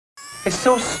It's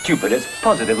so stupid, it's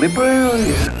positively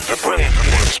brilliant.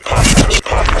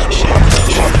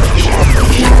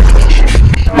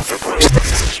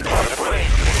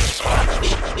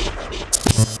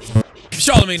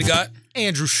 Charlamagne the God.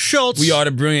 Andrew Schulz. We are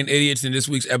the Brilliant Idiots, and this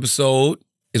week's episode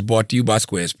is brought to you by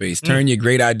Squarespace. Turn your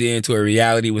great idea into a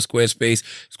reality with Squarespace.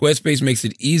 Squarespace makes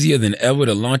it easier than ever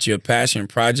to launch your passion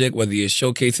project, whether you're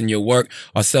showcasing your work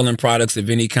or selling products of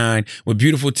any kind. With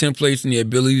beautiful templates and the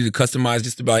ability to customize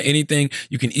just about anything,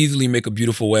 you can easily make a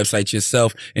beautiful website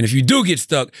yourself. And if you do get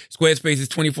stuck, Squarespace's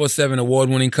 24/7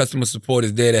 award-winning customer support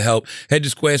is there to help. Head to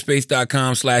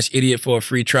squarespace.com/idiot for a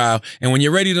free trial. And when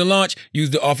you're ready to launch, use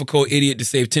the offer code IDIOT to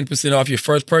save 10% off your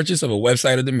first purchase of a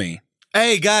website or domain.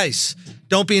 Hey, guys,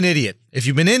 don't be an idiot. If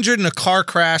you've been injured in a car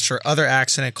crash or other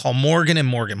accident, call Morgan &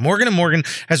 Morgan. Morgan & Morgan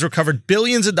has recovered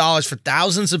billions of dollars for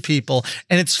thousands of people,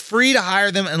 and it's free to hire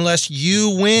them unless you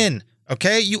win.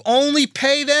 Okay? You only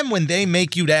pay them when they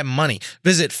make you that money.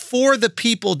 Visit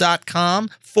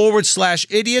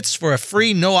forthepeople.com/idiots for a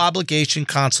free, no-obligation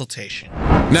consultation.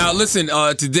 Now, listen,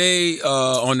 today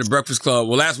on The Breakfast Club,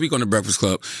 well, last week on The Breakfast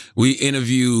Club, we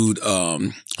interviewed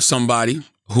somebody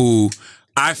who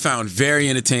I found very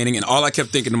entertaining, and all I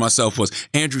kept thinking to myself was,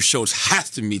 Andrew Schulz has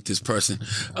to meet this person.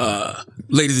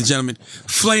 Ladies and gentlemen,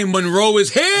 Flame Monroe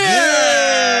is here!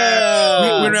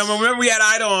 Yeah! Remember we had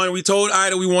Ida on. We told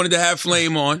Ida we wanted to have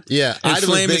Flame on. Yeah, and Ida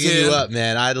Flame was bigging is you up,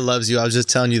 man. Ida loves you. I was just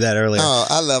telling you that earlier. Oh,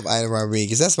 I love Ida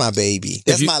Rodriguez. That's my baby.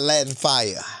 That's my Latin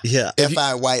fire. Yeah.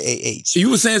 FIYAH. You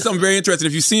were saying something very interesting.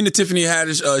 If you've seen the Tiffany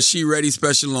Haddish She Ready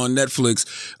special on Netflix,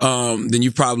 then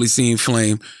you've probably seen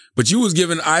Flame. But you was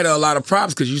giving Ida a lot of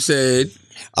props because you said,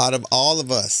 out of all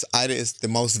of us, Ida is the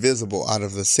most visible out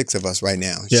of the 6 of us right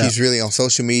now. Yeah. She's really on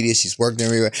social media. She's working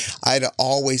everywhere. Ida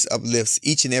always uplifts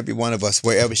each and every one of us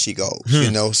wherever she goes.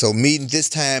 You know, so meeting this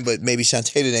time, but maybe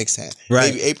Shantae the next time.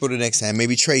 Right. Maybe April the next time.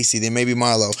 Maybe Tracy. Then maybe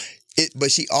Marlo. But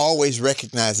she always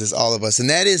recognizes all of us. And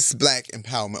that is Black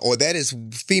empowerment, or that is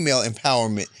female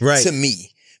empowerment to me.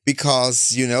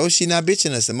 Because, you know, she not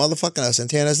bitching us and motherfucking us and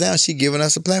tearing us down. She giving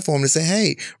us a platform to say,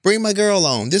 hey, bring my girl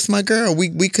on. This is my girl.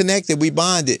 We connected. We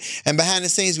bonded. And behind the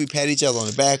scenes, we pat each other on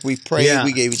the back. We prayed. Yeah.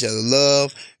 We gave each other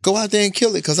love. Go out there and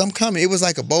kill it because I'm coming. It was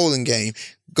like a bowling game.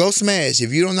 Go smash.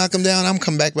 If you don't knock them down, I'm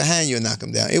coming back behind you and knock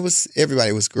them down.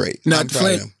 Everybody was great. Now,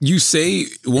 Flame, you say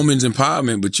women's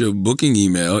empowerment, but your booking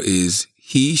email is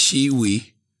he, she, we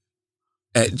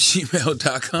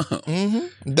 @gmail.com.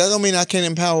 That don't mean I can't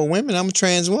empower women. I'm a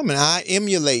trans woman. I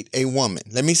emulate a woman.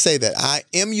 Let me say that. I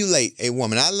emulate a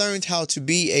woman. I learned how to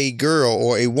be a girl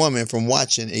or a woman from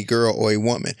watching a girl or a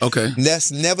woman. Okay.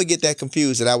 Let's never get that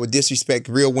confused that I would disrespect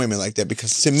real women like that,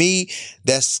 because to me,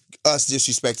 that's us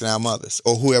disrespecting our mothers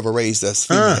or whoever raised us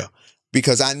female.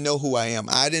 Because I know who I am.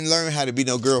 I didn't learn how to be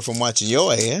no girl from watching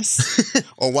your ass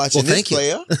or watching this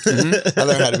player. I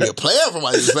learned how to be a player from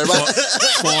watching this player.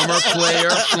 Former player,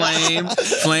 Flame.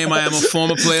 Flame, I am a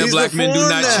former player. He's Black men do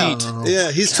not cheat.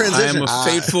 Yeah, he's transitioned. I am a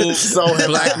faithful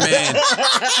black man.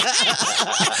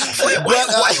 Flame,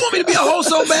 why you want me to be a hoe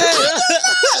so bad?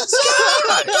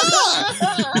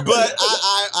 But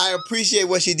I appreciate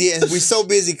what she did. And we're so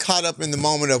busy caught up in the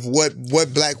moment of what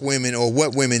black women or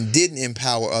what women didn't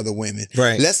empower other women.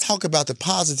 Right. Let's talk about the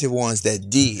positive ones that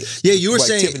did. Yeah, you were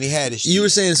saying Tiffany Haddish. You were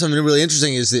saying something really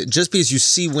interesting is that just because you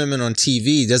see women on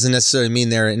TV doesn't necessarily mean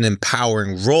they're in an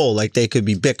empowering role. Like they could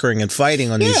be bickering and fighting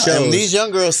on these shows. And these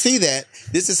young girls see that.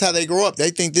 This is how they grow up.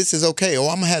 They think this is okay. Oh,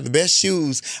 I'm gonna have the best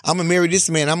shoes. I'm gonna marry this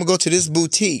man. I'm gonna go to this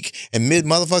boutique and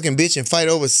motherfucking bitch and fight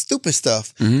over stupid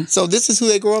stuff. So this is who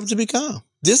they grow up to become.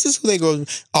 This is who they grow up.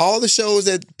 All the shows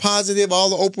that positive, all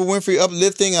the Oprah Winfrey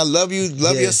uplifting, I love you,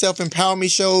 love yourself, empower me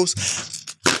shows.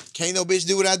 Can't no bitch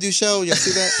do what I do show. Y'all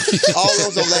see that? All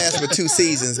those will last for 2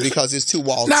 seasons because it's 2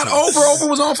 walls. Not Oprah. Oprah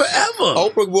was on forever.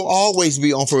 Oprah will always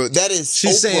be on for that is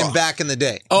She's Oprah. saying back in the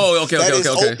day. Oh, okay. That is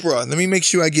Oprah. Let me make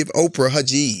sure I give Oprah her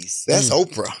G's. That's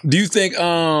Oprah. Do you think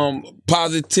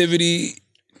positivity?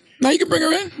 Now you can bring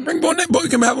her in. Bring Bonang. You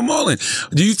can have them all in.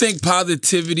 Do you think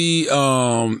positivity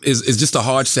is just a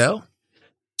hard sell?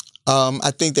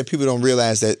 I think that people don't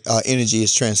realize that energy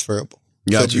is transferable.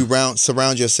 So if you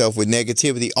surround yourself with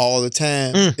negativity all the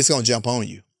time, it's gonna jump on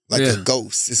you like a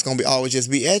ghost. It's gonna always just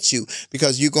be at you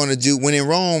because you're gonna do when in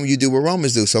Rome, you do what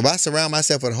Romans do. So if I surround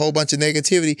myself with a whole bunch of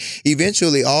negativity,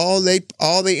 eventually all their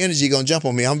energy gonna jump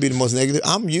on me. I'm gonna be the most negative.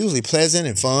 I'm usually pleasant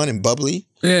and fun and bubbly.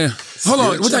 Yeah. Hold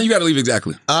on. What time you got to leave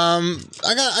exactly? I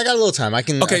got a little time. I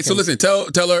can. Okay. So listen. Tell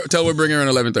her we're bringing her at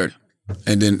 11:30,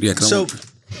 and then So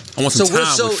I want some time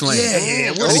with Flame.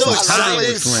 Yeah, we're I so want some time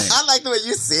excited. with Flame. I like the way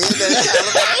you said that.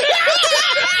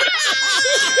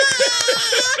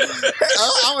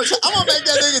 I'm gonna make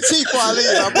that nigga cheat before I leave.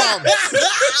 I promise.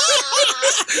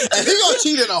 And he gonna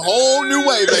cheat in a whole new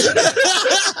way, baby.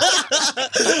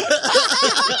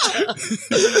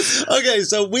 Okay,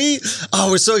 so we're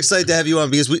so excited to have you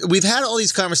on because we've had all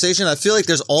these conversations. I feel like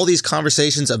there's all these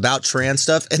conversations about trans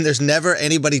stuff, and there's never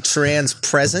anybody trans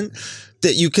present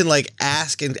that you can like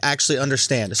ask and actually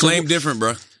understand. So, Flame different,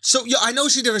 bro. So yeah, I know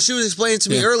she different. She was explaining to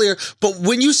me earlier, but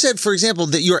when you said, for example,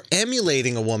 that you're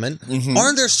emulating a woman,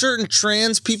 aren't there certain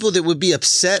trans people that would be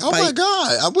upset? Oh my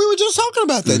God, we were just talking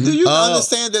about that. Do you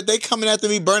understand that they coming after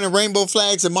me burning rainbow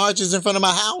flags and marches in front of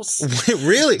my house?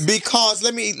 Really? Because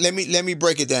let me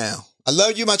break it down. I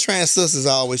love you, my trans sisters.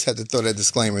 I always have to throw that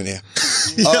disclaimer in there.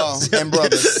 And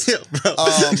brothers. Bro.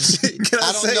 I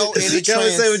don't know any Can I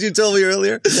say what you told me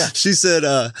earlier? Yeah. She said,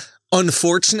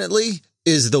 unfortunately,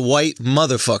 is the white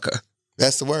motherfucker.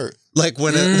 That's the word. Like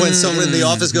when someone in the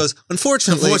office goes,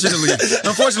 unfortunately,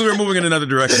 we're moving in another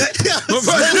direction.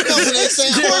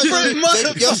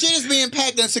 Your shit is being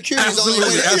packed and security is only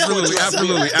way.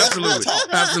 Absolutely. That's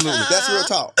real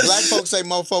talk. Black folks say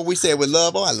motherfucker, we say it with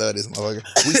love. Oh, I love this motherfucker.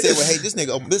 We say, well, hey, this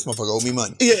motherfucker owe me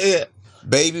money. Yeah.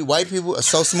 Baby, white people are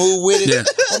so smooth with it. Yeah.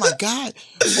 Oh my God.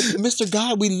 Oh, Mr.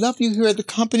 God, we love you here at the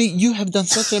company. You have done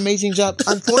such an amazing job.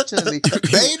 Unfortunately,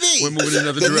 baby, we're moving in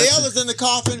another the direction. nail is in the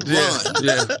coffin. Run.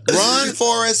 Yeah. Run,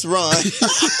 Forrest, run.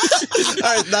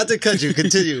 All right, not to cut you.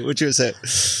 Continue what you were saying.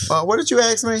 What did you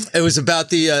ask me? It was about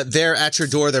the they're at your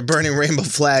door. They're burning rainbow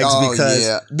flags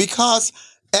because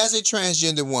as a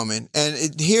transgender woman,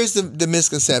 and here's the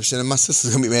misconception, and my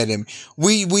sister's gonna be mad at me.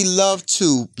 We love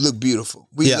to look beautiful.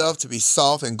 We love to be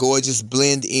soft and gorgeous,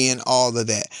 blend in, all of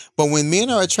that. But when men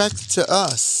are attracted to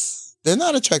us, they're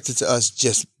not attracted to us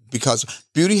just because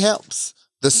beauty helps.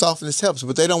 The softness helps,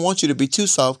 but they don't want you to be too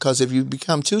soft, because if you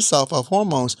become too soft off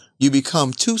hormones, you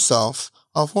become too soft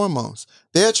off hormones.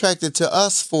 They're attracted to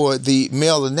us for the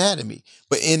male anatomy,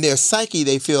 but in their psyche,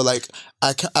 they feel like,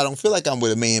 I don't feel like I'm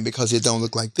with a man because it don't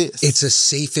look like this. It's a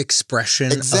safe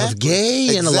expression of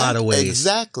gay in a lot of ways.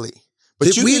 Exactly.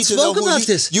 But you we need had to know spoke about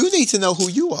this. You need to know who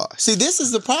you are. See, this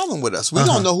is the problem with us. We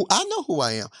don't know who. I know who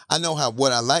I am. I know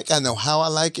what I like. I know how I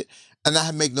like it. And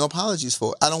I make no apologies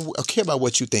for it. I don't care about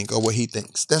what you think or what he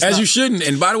thinks. You shouldn't.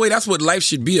 And by the way, that's what life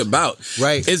should be about.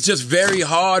 Right. It's just very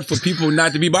hard for people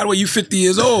not to be. By the way, you 50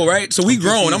 years old, right? So we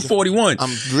grown. I'm 41. I'm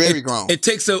very grown. It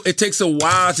takes a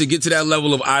while to get to that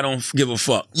level of I don't give a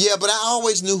fuck. Yeah, but I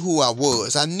always knew who I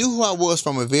was. I knew who I was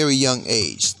from a very young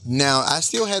age. Now, I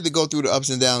still had to go through the ups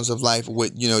and downs of life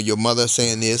with, your mother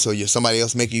saying this or somebody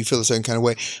else making you feel a certain kind of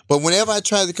way. But whenever I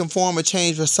tried to conform or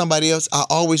change for somebody else, I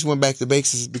always went back to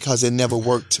basics because it never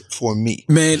worked for me.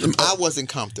 Man, I wasn't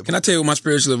comfortable. Can I tell you what my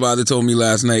spiritual advisor told me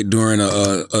last night during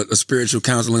a spiritual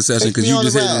counseling session? Because you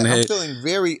just hit it on the head. I'm feeling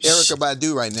very Erykah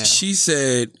Badu right now. She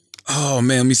said, "Oh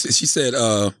man," she said,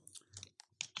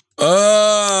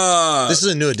 this is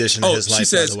a new addition to his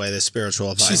life, by the way, this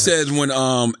spiritual advisor. She said, hold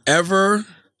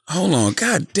on,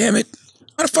 God damn it.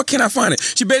 How the fuck can I find it?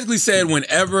 She basically said,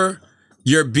 whenever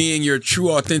you're being your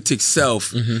true, authentic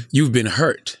self, you've been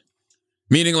hurt.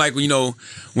 Meaning, like, she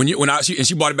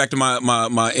brought it back to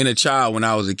my inner child when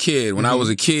I was a kid. When I was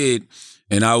a kid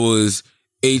and I was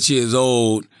 8 years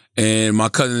old and my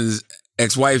cousin's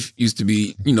ex-wife used to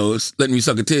be, letting me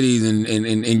suck her titties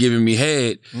and giving me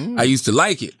head, I used to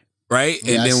like it, right?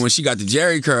 Yes. And then when she got the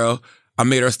Jerry curl, I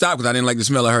made her stop because I didn't like the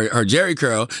smell of her Jerry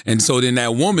curl. And so then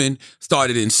that woman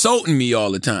started insulting me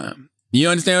all the time. You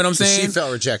understand what I'm saying? She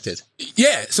felt rejected.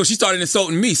 Yeah, so she started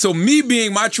insulting me. So me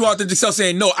being my true authentic self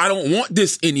saying, no, I don't want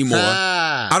this anymore.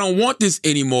 I don't want this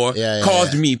anymore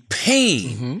caused me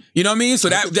pain. You know what I mean? So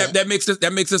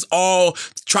that makes us all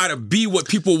try to be what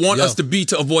people want us to be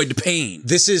to avoid the pain.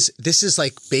 This is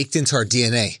like baked into our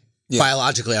DNA.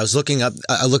 Biologically, I was looking at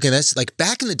this, like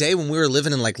back in the day when we were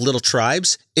living in like little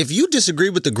tribes, if you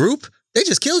disagreed with the group, they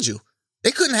just killed you. They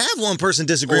couldn't have one person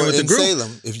disagree with the group.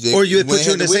 Salem, or you had put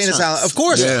you in a insane asylum. Of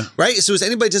course. Yeah. Right? So does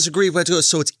anybody disagree with it?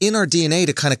 So it's in our DNA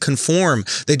to kind of conform.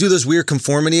 They do those weird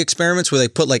conformity experiments where they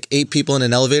put like 8 people in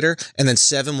an elevator and then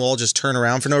 7 will all just turn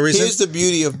around for no reason. Here's the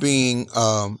beauty of being,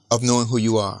 of knowing who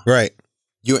you are. Right.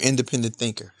 You're an independent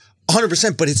thinker.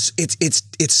 100%, but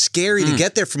it's scary to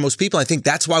get there for most people. I think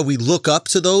that's why we look up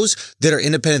to those that are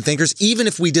independent thinkers, even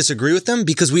if we disagree with them,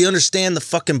 because we understand the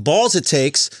fucking balls it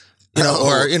takes. Not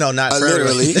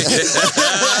literally.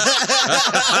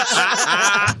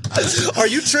 Are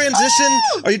you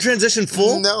transition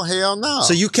full? No, hell no.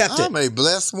 So you kept it. I'm a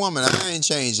blessed woman. I ain't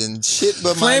changing shit.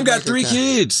 But Flame got 3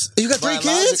 kids. You got 3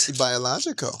 kids?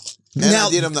 Biological. And I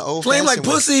did them the old flame like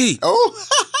pussy. Oh,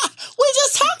 we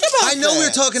just talked about I know we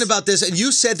were talking about this, and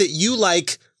you said that you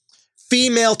like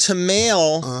female to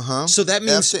male. So that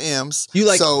means F to M's. You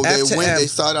like so F to M. they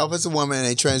start off as a woman and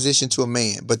they transition to a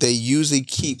man, but they usually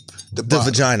keep the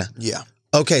vagina. Yeah.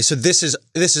 Okay, so this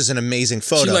is an amazing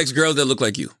photo. She likes girls that look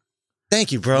like you.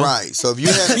 Thank you, bro. Right. So if you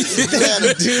had, and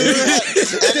it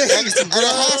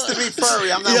has to be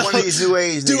furry. I'm not one of these new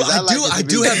age dude. niggas. I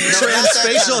do have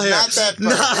transfacial hair. Not that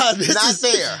furry. Not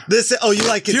there. This. Oh, you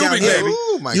like it down Pubic, here? baby.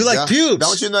 Ooh, my You like God. pubes?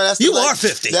 Don't you know that's you are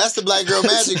 50? That's the black girl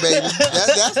magic, baby.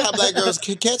 That's how black girls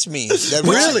can catch me.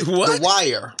 Really? The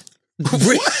wire.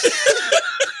 Really?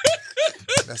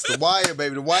 That's the wire,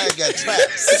 baby. The wire got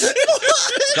traps.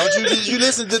 Did you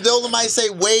listen to Dolomite say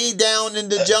way down in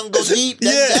the jungle deep?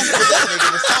 That's what that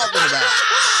nigga was talking about.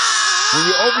 When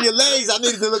you open your legs, I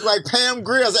needed to look like Pam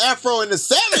Grier's afro in the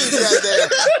 70s right there.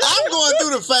 I'm going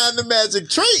through to find the magic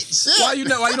treat. Shit. Why you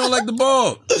don't like the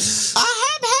ball? I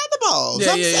have had the balls.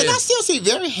 Yeah, And I still see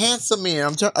very handsome men.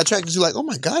 I'm attracted to like, oh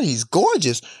my God, he's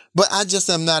gorgeous. But I just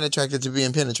am not attracted to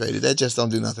being penetrated. That just don't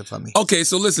do nothing for me. Okay,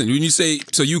 so listen, when you say,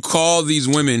 so you call these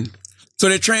women, so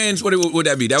they're trans, what would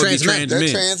that be? That would be trans men. They're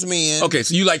trans men. Okay,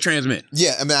 so you like trans men.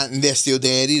 Yeah, I mean, they're still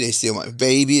daddy. They still my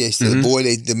baby. They still the boy.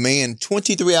 The man,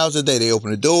 23 hours a day. They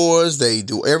open the doors. They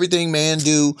do everything man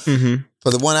do. For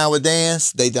the 1 hour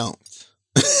dance, they don't.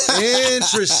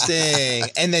 Interesting.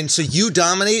 And then, so you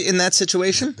dominate in that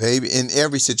situation? Baby, in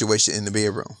every situation in the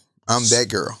bedroom. I'm that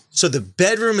girl. So the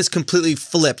bedroom is completely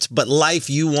flipped, but life,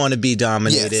 you want to be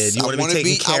dominated. Yes, you want to be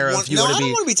taken care of. I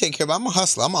don't want to be taken care of. I'm a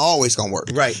hustler. I'm always going to work.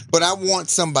 Right. But I want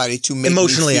somebody to make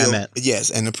emotionally, me feel, I meant. Yes,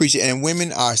 and appreciate. And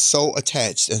women are so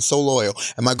attached and so loyal.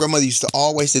 And my grandmother used to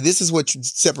always say, this is what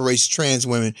separates trans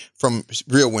women from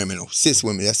real women, or cis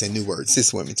women. That's a new word,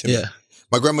 cis women to me. Yeah.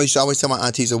 My grandmother used to always tell my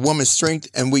aunties, a woman's strength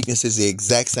and weakness is the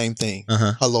exact same thing.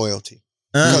 Her loyalty.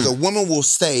 Because a woman will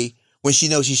stay when she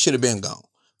knows she should have been gone.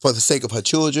 For the sake of her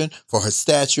children, for her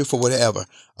stature, for whatever.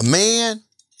 A man,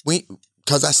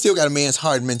 because I still got a man's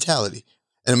hard mentality.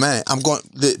 And man,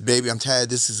 baby, I'm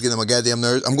tired. This is getting on my goddamn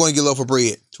nerves. I'm going to get low for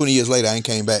bread. 20 years later, I ain't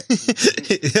came back.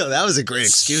 Yo, that was a great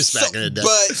excuse back in the day.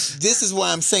 But this is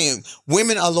why I'm saying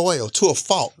women are loyal to a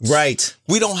fault. Right.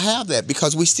 We don't have that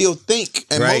because we still think,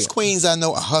 and most queens I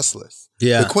know are hustlers.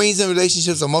 Yeah. The queens in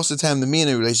relationships are most of the time the men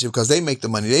in relationship because they make the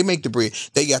money, they make the bread,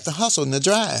 they got the hustle and the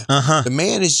drive. The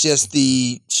man is just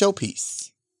the showpiece.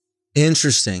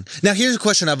 Interesting. Now, here's a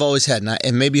question I've always had,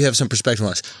 and maybe you have some perspective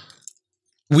on this.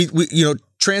 We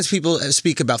trans people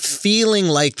speak about feeling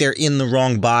like they're in the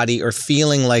wrong body or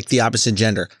feeling like the opposite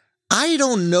gender. I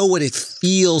don't know what it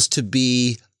feels to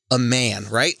be a man,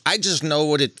 right? I just know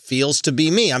what it feels to be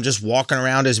me. I'm just walking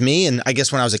around as me. And I guess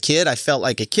when I was a kid, I felt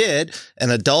like a kid. An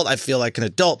adult, I feel like an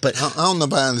adult. But I don't know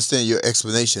if I understand your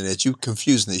explanation that you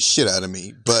confusing the shit out of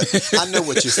me, but I know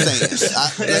what you're saying.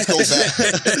 Let's go back.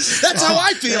 That's how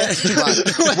I feel.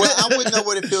 Right. Well, I wouldn't know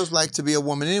what it feels like to be a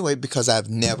woman anyway because I've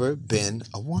never been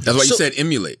a woman. That's why you said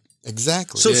emulate.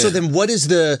 Exactly. So then what is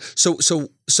the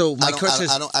so my question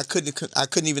is I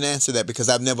couldn't even answer that because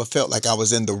I've never felt like I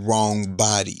was in the wrong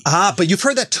body. But you've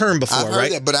heard that term before, I've heard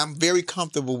right? that, but I'm very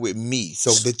comfortable with me.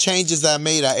 So the changes I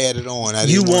made, I added on.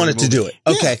 You wanted to do it.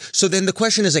 Yeah. Okay. So then the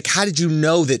question is like, how did you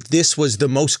know that this was the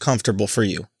most comfortable for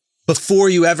you? Before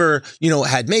you ever,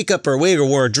 had makeup or a wig or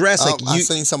wore a dress, I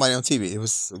seen somebody on TV. It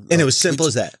was simple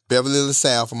as that. Beverly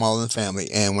LaSalle from All in the Family,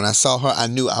 and when I saw her, I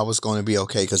knew I was going to be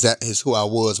okay because that is who I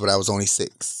was. But I was only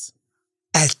 6.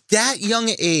 At that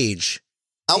young age,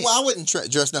 I wouldn't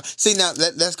dress now. See now,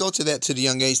 let's go to the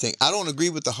young age thing. I don't agree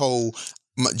with the whole.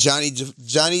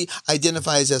 Johnny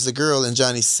identifies as a girl and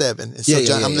Johnny's 7. And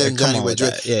so I'm letting Johnny wear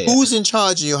dress. Who's in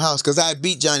charge in your house? Because I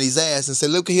beat Johnny's ass and said,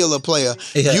 look here, little player.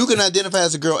 Yeah. You can identify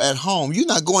as a girl at home. You're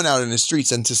not going out in the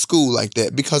streets and to school like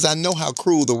that because I know how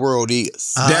cruel the world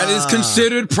is. That is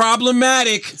considered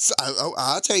problematic. So,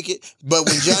 I'll take it. But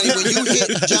when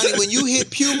when you hit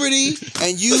puberty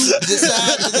and you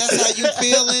decide that that's how you're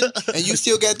feeling and you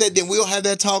still got that, then we'll have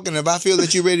that talk. And if I feel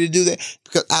that you're ready to do that,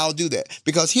 because I'll do that.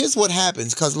 Because here's what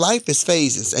happens. Because life is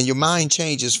phases and your mind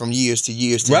changes from years to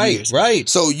years to years. Right.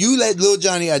 So you let little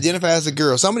Johnny identify as a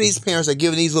girl. Some of these parents are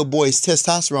giving these little boys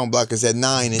testosterone blockers at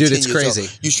 9 and 10 years old. Dude, it's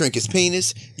crazy. You shrink his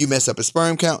penis, you mess up his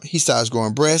sperm count, he starts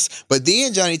growing breasts. But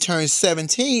then Johnny turns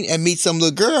 17 and meets some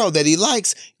little girl that he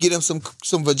likes, get him some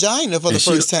vagina for the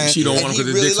first time. She don't want him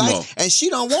because his dick's small. And she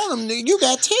don't want him. You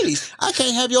got titties. I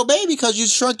can't have your baby because you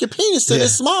shrunk your penis to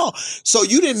this small. So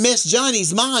you didn't mess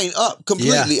Johnny's mind up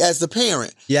completely as the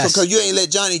parent. Yes. Because you ain't let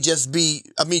Johnny just be,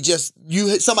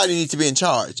 somebody needs to be in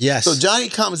charge. Yes. So Johnny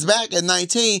comes back at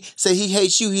 19, say he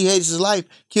hates you, he hates his life,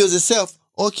 kills himself,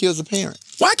 or kills a parent.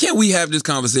 Why can't we have this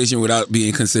conversation without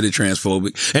being considered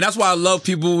transphobic? And that's why I love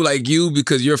people like you,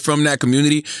 because you're from that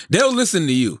community. They'll listen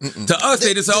to you. To us,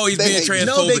 they just say, oh, he's being transphobic.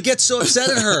 No, they get so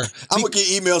upset at her. I'm going to get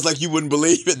emails like you wouldn't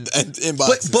believe in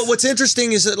inboxes. But what's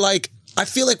interesting is that, like, I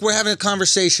feel like we're having a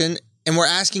conversation and we're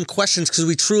asking questions because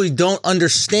we truly don't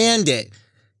understand it.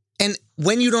 And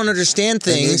when you don't understand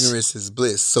things, and ignorance is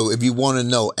bliss. So if you want to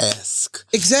know, ask.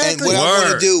 Exactly. And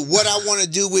what I want to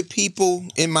do with people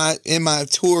in my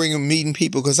touring and meeting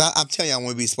people, because I'm telling you, I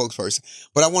want to be a spokesperson.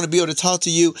 But I want to be able to talk to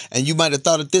you, and you might have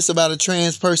thought of this about a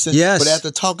trans person. Yes. But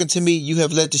after talking to me, you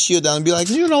have let the shield down and be like,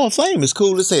 you know, a Flame is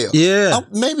cool as hell. Yeah.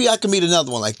 Maybe I can meet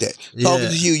another one like that. Talking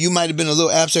to you might have been a little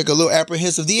abstract, a little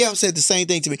apprehensive. DL said the same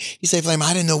thing to me. He said, Flame,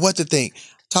 I didn't know what to think.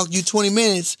 Talk to you 20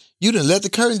 minutes. You done let the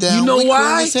curtain down. You know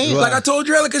why? Cool, like I told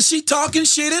you earlier, because she talking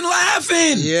shit and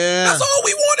laughing. Yeah. That's all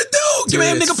we want to do. Give me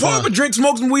a nigga pop a drink,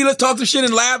 smoke some weed, let's talk some shit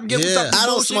and laugh and get some I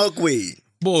don't smoke weed.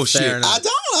 Bullshit. I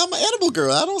don't. I'm an edible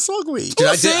girl. I don't smoke weed.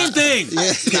 Same thing.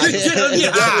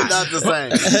 Not the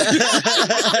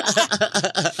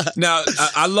same. Now,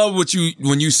 I love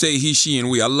when you say he, she, and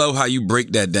we. I love how you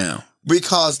break that down.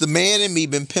 Because the man in me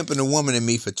been pimping the woman in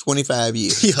me for 25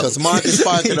 years. Because Marcus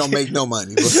Parker don't make no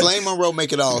money. But Flame Monroe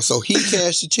make it all. So he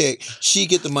cash the check, she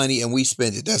get the money, and we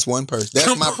spend it. That's one person.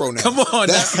 That's my pronoun. Come on.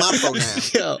 That's my pronoun.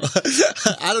 Yo,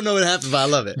 I don't know what happened, but I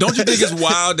love it. Don't you think it's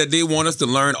wild that they want us to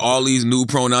learn all these new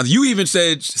pronouns? You even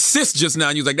said sis just now,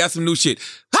 and you was like, that's some new shit.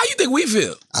 How you think we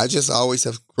feel? I just always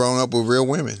have grown up with real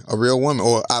women. A real woman.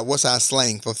 Or what's our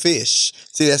slang for fish?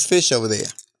 See, that's fish over there.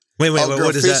 Wait,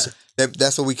 what is fish, that?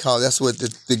 That's what we call. That's what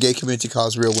the gay community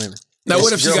calls real women. Now,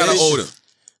 what if she got an older?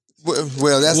 Well,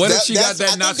 what if she got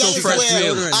that not so fresh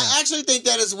feeling? I actually think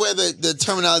that is where the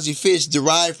terminology fish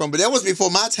derived from, but that was before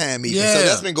my time even. Yeah. So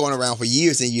that's been going around for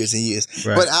years and years and years.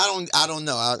 Right. But I don't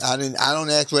know. I don't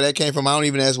ask where that came from. I don't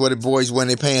even ask where the boys wearing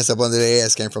their pants up under their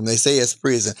ass came from. They say it's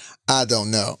prison. I don't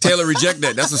know. Taylor, reject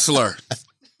that. That's a slur.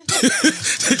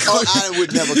 I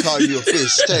would never call you a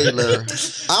fish, Taylor.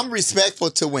 I'm respectful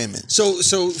to women. So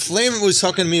Flame was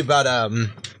talking to me about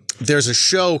there's a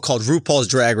show called RuPaul's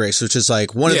Drag Race, which is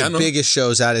like one of the biggest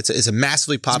shows out. It's a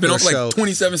massively popular show. It's been on for like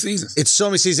 27 seasons. It's so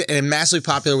many seasons and massively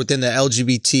popular within the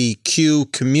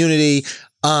LGBTQ community.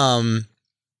 And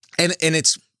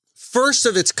it's first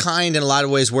of its kind in a lot of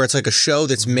ways, where it's like a show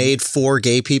that's made for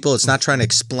gay people. It's not trying to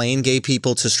explain gay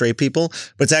people to straight people,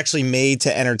 but it's actually made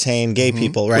to entertain gay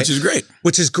people, right?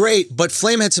 Which is great. But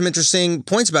Flame had some interesting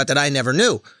points about that I never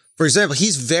knew. For example,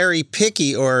 he's very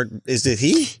picky, or is it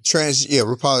he?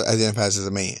 RuPaul identifies as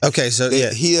a man. Okay, so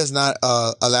he does not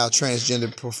allow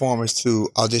transgender performers to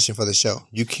audition for the show.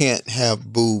 You can't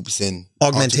have boobs and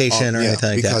augmentation or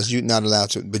anything like that. Because you're not allowed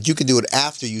to. But you can do it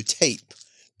after you tape.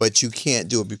 But you can't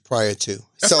do it prior to.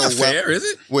 That's not fair, is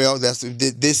it? Well,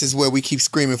 this is where we keep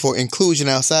screaming for inclusion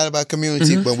outside of our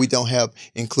community, but we don't have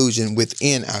inclusion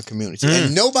within our community.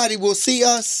 And nobody will see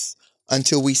us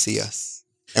until we see us.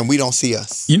 And we don't see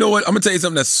us. You know what? I'm going to tell you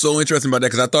something that's so interesting about that,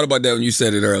 because I thought about that when you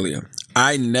said it earlier.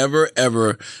 I never,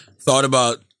 ever thought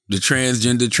about the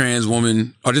transgender, trans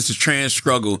woman, or just the trans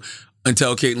struggle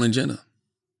until Caitlyn Jenner.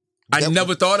 I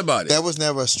never thought about it. That was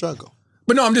never a struggle.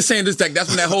 But no, I'm just saying this. Like, that's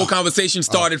when that whole conversation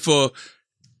started for,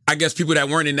 I guess, people that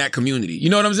weren't in that community. You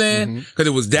know what I'm saying? Because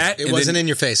it was that. It wasn't in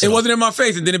your face. It wasn't in my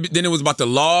face. And then it was about the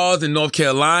laws in North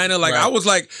Carolina. Like, I was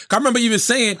like, I remember even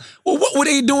saying, well, what were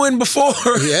they doing before?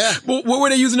 Yeah. What were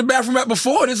they using the bathroom at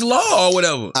before this law or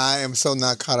whatever? I am so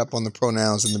not caught up on the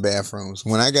pronouns in the bathrooms.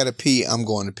 When I got to pee, I'm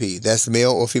going to pee. That's the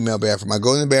male or female bathroom. I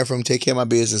go in the bathroom, take care of my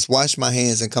business, wash my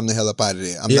hands, and come the hell up out of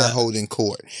there. I'm not holding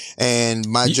court. And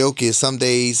my joke is some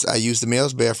days I use the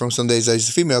male's bathroom, some days I use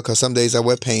the female, because some days I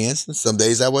wear pants, and some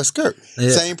days I wear skirt.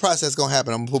 Yeah. Same process gonna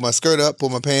happen. I'm gonna pull my skirt up, pull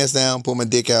my pants down, pull my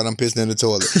dick out, I'm pissing in the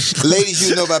toilet. Ladies,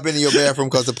 you know if I've been in your bathroom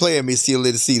because the player may still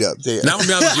lit the seat up there. Now I'm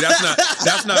gonna be honest with you,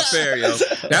 that's not fair, yo.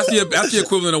 That's the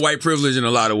equivalent of white privilege in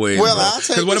a lot of ways. Well, I'll take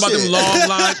because what about them long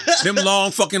lines, them long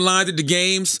fucking lines at the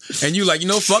games, and you like, you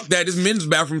know, fuck that. This men's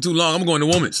bathroom too long. I'm going to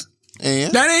women's.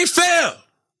 And that ain't fair.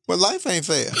 Well, life ain't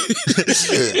fair.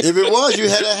 If it was, you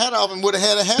had a hat off and would have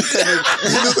had a haircut.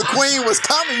 You knew the queen was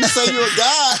coming. You say you're a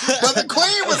guy, but the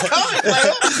queen was coming,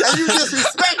 player. And you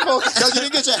disrespectful because you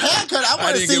didn't get your haircut. I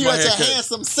want to see you at your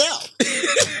handsome self.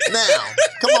 Now,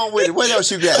 come on with it. What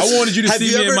else you got? I wanted you to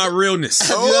see me in my realness.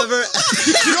 Have you ever?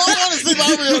 You don't want to see my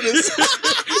realness.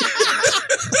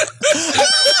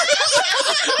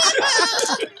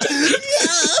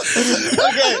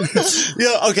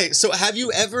 Okay. So have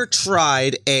you ever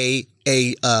tried a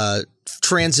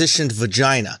transitioned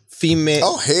vagina female?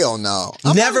 Oh, hell no.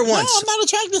 Never once. No, I'm not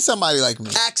attracted to somebody like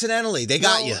me. Accidentally, they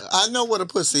got you. I know what a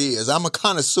pussy is. I'm a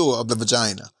connoisseur of the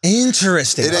vagina.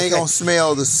 Interesting. It ain't gonna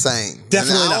smell the same.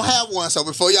 Definitely and I not. don't have one, so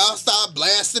before y'all start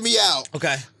blasting me out,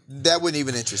 Okay. that wouldn't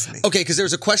even interest me. Okay, because there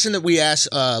was a question that we asked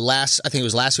I think it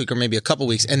was last week or maybe a couple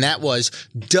weeks, and that was,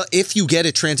 if you get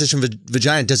a transition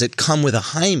vagina, does it come with a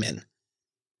hymen?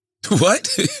 What?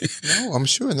 No, I'm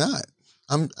sure not.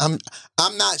 I'm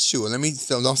not sure.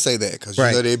 Don't say that because you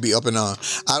know they'd be up and on.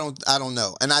 I don't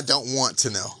know, and I don't want to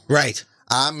know. Right.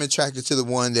 I'm attracted to the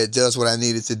one that does what I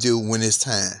needed to do when it's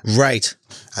time. Right.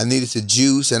 I needed to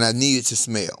juice and I needed to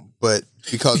smell, but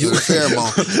because of the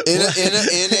pheromone, in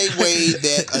a way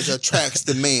that attracts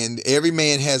the man. Every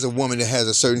man has a woman that has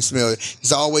a certain smell.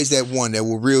 It's always that one that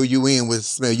will reel you in with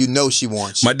smell. You know she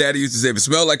wants you. My daddy used to say, if it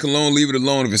smelled like cologne, leave it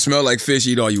alone. If it smelled like fish,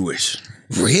 eat all you wish.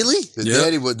 Really?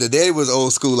 The daddy was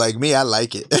old school like me. I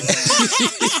like it.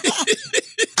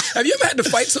 Have you ever had to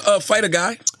fight a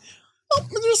guy? Oh,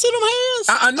 you see them hands?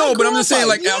 I know, but I'm just saying,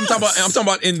 like, yes. I'm talking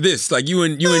about in this, like you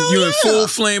in full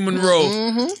flame Monroe.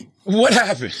 Mm-hmm. What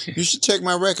happened? You should check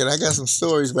my record. I got some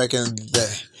stories back in the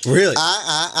day. Really?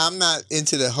 I'm not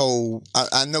into the whole.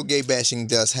 I know gay bashing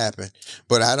does happen,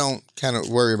 but I don't kind of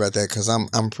worry about that because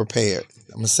I'm prepared.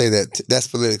 I'm gonna say that that's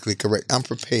politically correct. I'm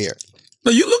prepared.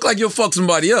 No, you look like you'll fuck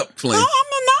somebody up, Flame. No,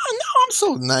 I'm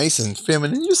so nice and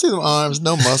feminine. You see them arms,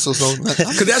 no muscles, no nothing.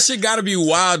 Because that shit got to be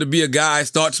wild to be a guy,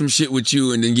 start some shit with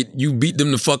you, and then you beat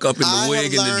them the fuck up in the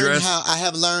wig and the dress. I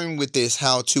have learned with this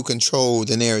how to control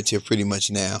the narrative pretty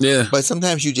much now. Yeah. But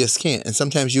sometimes you just can't. And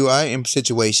sometimes you are in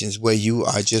situations where you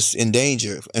are just in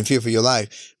danger and fear for your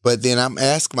life. But then I'm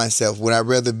asking myself, would I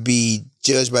rather be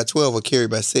judged by 12 or carried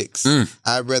by 6?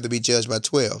 I'd rather be judged by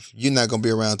 12. You're not going to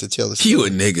be around to tell the story. You a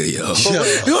nigga, yo.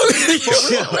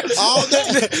 All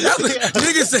day.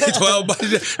 Niggas say 12 body.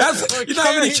 You know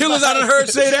how many killers I done heard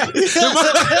say that?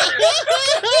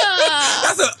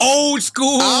 That's an old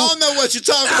school. I don't know what you're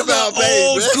talking about, baby.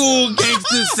 Old school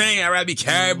gangster saying I'd rather be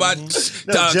carried by judged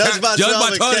by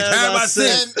 12 carried by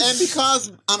 6. And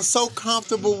because I'm so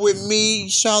comfortable with me,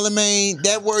 Charlamagne,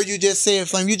 that word you just said,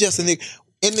 Flame, you just a nigga.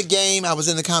 In the game, I was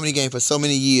in the comedy game for so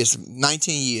many years,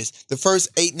 19 years. The first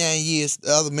 8, 9 years,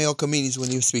 the other male comedians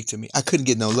wouldn't even speak to me. I couldn't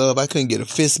get no love. I couldn't get a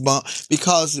fist bump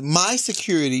because my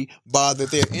security bothered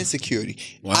their insecurity.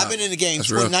 Wow. I've been in the game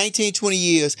for 19, 20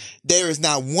 years. There is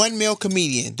not one male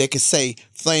comedian that could say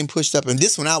Flame pushed up. And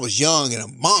this when I was young and a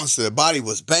monster. The body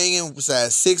was banging,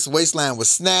 size 6, waistline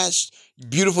was snatched,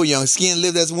 beautiful young skin,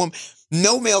 lived as a woman.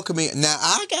 No male comedian. Now,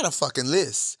 I got a fucking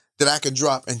list that I could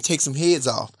drop and take some heads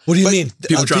off. What do you mean?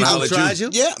 People trying to holler at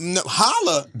you? Yeah, no,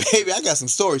 holla, baby, I got some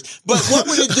stories. But what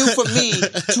would it do for me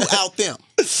to out them?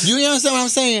 You understand what I'm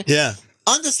saying? Yeah.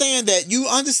 Understand that you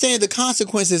understand the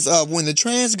consequences of when the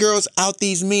trans girls out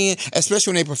these men,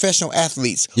 especially when they're professional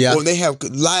athletes, or when they have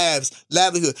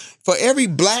livelihood. For every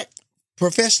black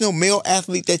professional male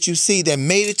athlete that you see that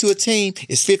made it to a team,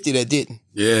 it's 50 that didn't.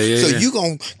 So you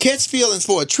gonna catch feelings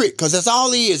for a trick, because that's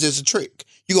all he is a trick.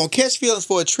 You're going to catch feelings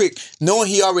for a trick knowing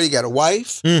he already got a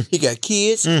wife, he got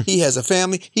kids, he has a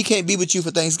family, he can't be with you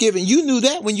for Thanksgiving. You knew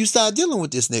that when you started dealing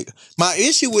with this nigga. My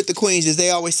issue with the queens is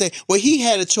they always say, well, he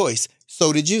had a choice.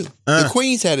 So did you. The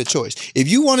queens had a choice. If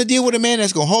you want to deal with a man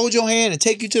that's going to hold your hand and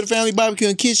take you to the family barbecue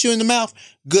and kiss you in the mouth,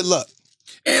 good luck.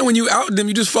 And when you out them,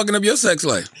 you just fucking up your sex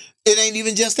life. It ain't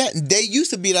even just that. They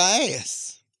used to beat our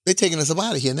ass. They're taking us up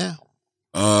out of here now.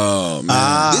 Oh,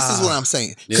 man. This is what I'm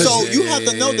saying. So you have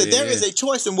to know that there is a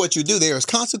choice in what you do. There is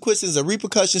consequences and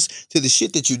repercussions to the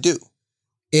shit that you do.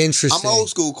 Interesting. I'm old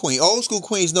school queen. Old school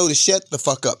queens know to shut the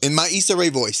fuck up. In my Issa Rae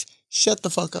voice, shut the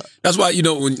fuck up. That's why, you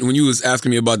know, when you was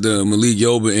asking me about the Malik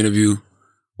Yoba interview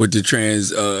with the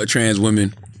trans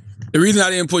women, the reason I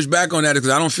didn't push back on that is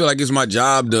because I don't feel like it's my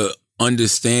job to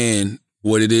understand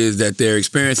what it is that they're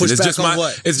experiencing.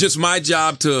 It's just my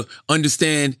job to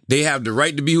understand they have the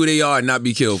right to be who they are and not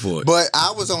be killed for it. But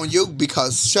I was on you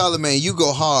because, Charlamagne, you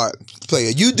go hard, player.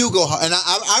 You do go hard. And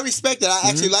I respect it. I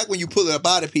actually like when you pull it up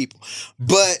out of people.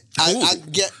 But I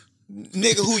get...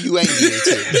 Nigga, who you ain't getting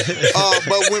to.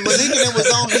 But when Malik and them was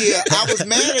on here, I was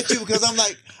mad at you because I'm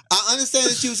like, I understand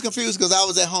that you was confused because I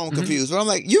was at home confused. But I'm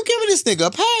like, you giving this nigga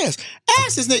a pass.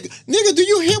 Ask this nigga. Nigga, do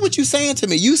you hear what you saying to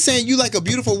me? You saying you like a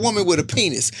beautiful woman with a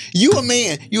penis. You a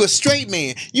man. You a straight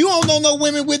man. You don't know no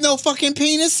women with no fucking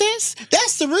penises?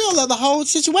 That's the real of the whole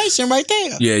situation right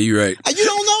there. Yeah, you're right. You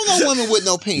don't know no women with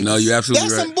no penis. No, you're absolutely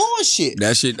right. That's some bullshit.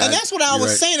 That shit. And that's what I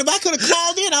was saying. If I could have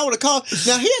called in, I would have called.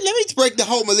 Now here, let me break the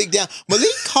whole Malik down. Malik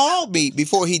called me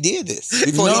before he did this.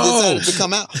 Before he decided to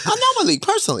come out. I know Malik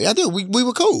personally. I do. We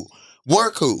were cool.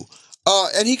 We're cool.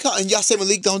 And he called, and y'all said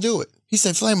Malik don't do it. He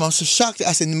said, Flame, I'm so shocked.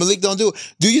 I said, Malik, don't do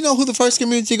it. Do you know who the first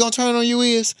community gonna turn on you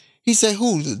is? He said,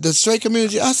 who? The straight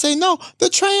community? I say, no, the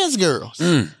trans girls.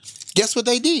 Guess what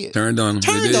they did? Turned on him.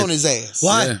 Turned on his ass.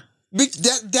 Why? Yeah.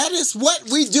 That is what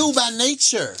we do by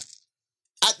nature.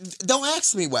 Don't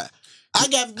ask me why. I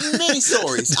got many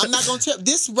stories. I'm not going to tell.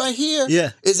 This right here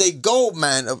is a gold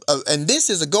mine and this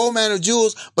is a gold mine of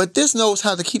jewels, but this knows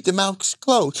how to keep the mouth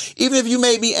closed. Even if you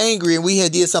made me angry and we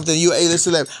had did something, you A-list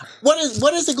celebrity, what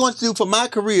is it going to do for my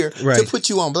career to put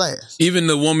you on blast? Even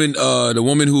the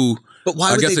woman who... But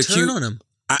why would they turn on him?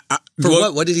 For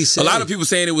what? What did he say? A lot of people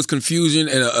saying it was confusion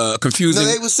and confusing.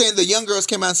 No, they were saying the young girls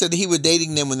came out and said that he was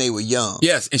dating them when they were young.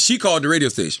 Yes, and she called the radio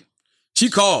station. She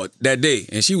called that day,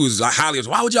 and she was highly,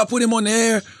 why would y'all put him on the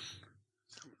air?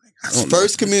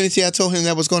 First community I told him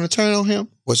that was going to turn on him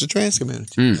was the trans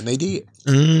community, and they did.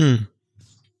 And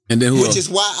then who Which else? is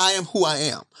why I am who I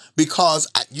am. Because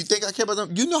you think I care about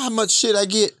them? You know how much shit I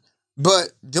get,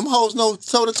 but them hoes know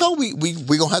toe-to-toe, we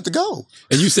going to have to go.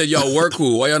 And you said y'all were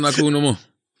cool. Why y'all not cool no more?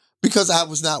 Because I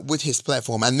was not with his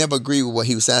platform. I never agreed with what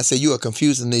he was saying. I said, you are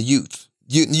confusing the youth.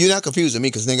 You're not confusing me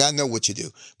because, nigga, I know what you do.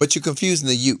 But you're confusing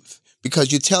the youth.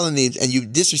 Because you're telling them, and you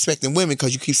disrespecting women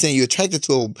because you keep saying you're attracted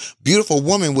to a beautiful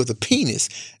woman with a penis.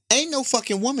 Ain't no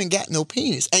fucking woman got no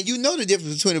penis. And you know the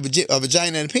difference between a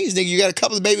vagina and a penis, nigga. You got a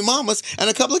couple of baby mamas and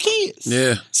a couple of kids.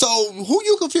 Yeah. So who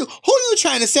you confuse? Who you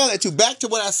trying to sell that to? Back to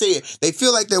what I said. They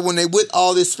feel like that when they with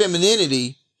all this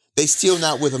femininity, they still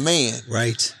not with a man.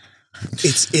 Right.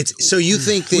 It's so you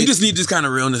think that we just need this kind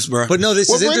of realness, bro. But no, this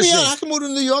is bring interesting. me on. I can move to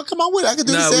New York. Come on with it. I can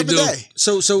do this every day.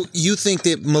 So you think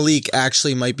that Malik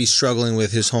actually might be struggling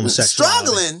with his homosexuality?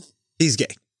 Struggling? He's gay.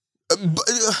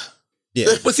 Yeah.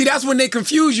 But see, that's when they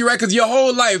confuse you, right? Because your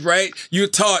whole life, right, you're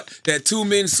taught that two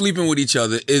men sleeping with each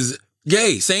other is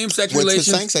gay. Same-sex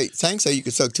relations. Tank say you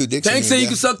can suck two dicks. Tank say you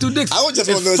can suck two dicks. I was just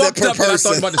want to know that per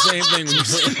person. I thought about the same thing when you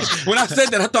said. When I said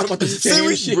that, I thought about the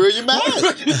same shit. Bro, you mad?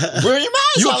 Bro, you mad?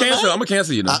 You a cancer. I'm a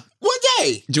cancer, you know. What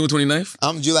day? June 29th.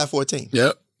 I'm July 14th.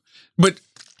 Yep. But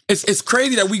it's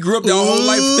crazy that we grew up our whole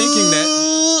life thinking that.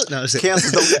 No,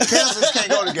 cancers can't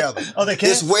go together. Oh, they can't?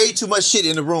 There's way too much shit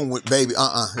in the room with baby.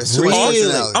 That's too much Really?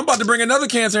 personality. I'm about to bring another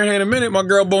cancer in here in a minute. My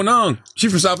girl Bonang. She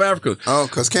from South Africa. Oh,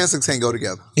 because cancers can't go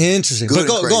together. Interesting. Good But and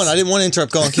go on. crazy. I didn't want to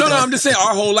interrupt. Go on. No, I'm just saying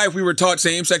our whole life we were taught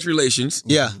same-sex relations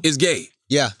is gay.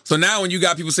 Yeah. So now when you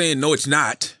got people saying, no, it's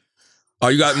not,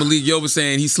 or you got Malik Yoba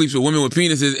saying he sleeps with women with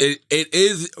penises, it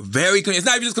is very, it's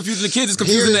not even just confusing the kids, it's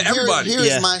confusing to everybody. Here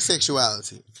is my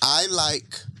sexuality. I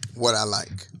like what I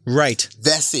like. Right.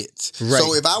 That's it. Right.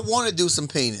 So if I want to do some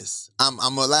penis, I'm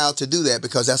allowed to do that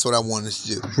because that's what I wanted to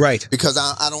do. Right. Because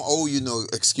I don't owe you no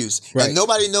excuse. Right. And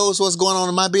nobody knows what's going on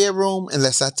in my bedroom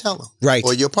unless I tell them. Right.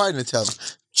 Or your partner tell them.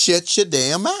 Shut your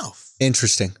damn mouth.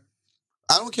 Interesting.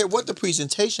 I don't care what the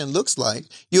presentation looks like.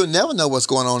 You'll never know what's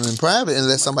going on in private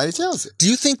unless somebody tells it. Do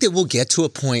you think that we'll get to a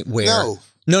point where No.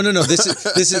 No. This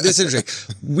is interesting.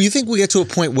 You think we get to a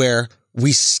point where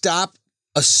we stop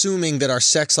assuming that our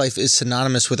sex life is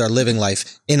synonymous with our living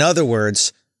life? In other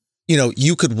words, you know,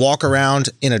 you could walk around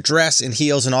in a dress and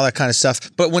heels and all that kind of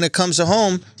stuff, but when it comes to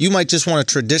home, you might just want a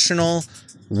traditional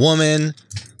woman.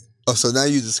 Oh, so now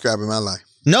you're describing my life.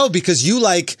 No, because you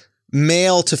like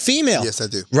male to female. Yes, I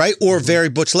do. Right? Or very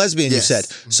butch lesbian, Yes. you said.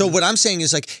 So what I'm saying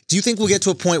is, like, do you think we'll get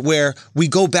to a point where we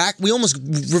go back, we almost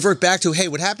revert back to, hey,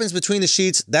 what happens between the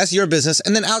sheets, that's your business,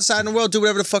 and then outside in the world, do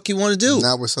whatever the fuck you want to do?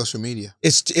 Not with social media.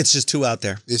 It's just too out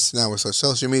there. It's not with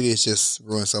social media. It's just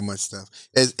ruined so much stuff.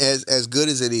 As good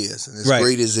as it is, and as Right.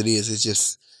 great as it is,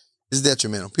 it's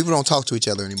detrimental. People don't talk to each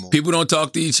other anymore. People don't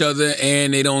talk to each other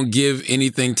and they don't give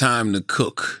anything time to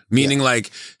cook. Meaning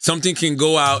like something can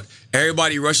go out,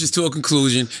 everybody rushes to a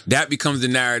conclusion, that becomes the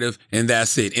narrative, and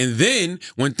that's it. And then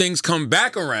when things come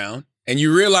back around and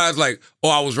you realize like, oh,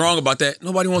 I was wrong about that,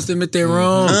 nobody wants to admit they're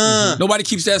wrong. Nobody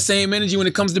keeps that same energy when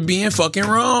it comes to being fucking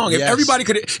wrong. Yes.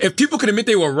 If people could admit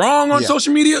they were wrong on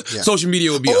social media, social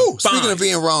media would be fine. Speaking of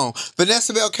being wrong,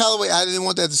 Vanessa Bell Calloway, I didn't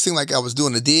want that to seem like I was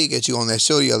doing a dig at you on that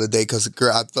show the other day because,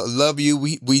 girl, I love you.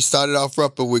 We started off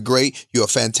rough, but we're great. You're a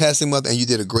fantastic mother, and you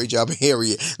did a great job of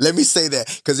Harriet. Let me say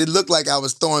that because it looked like I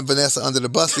was throwing Vanessa under the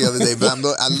bus the other day, but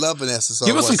I love Vanessa. So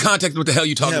give us some context what the hell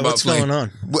you talking about. What's going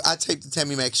on? I taped the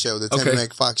Tammy Mack show, the Tammy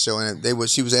Mack Fox show, and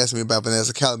she was asking me about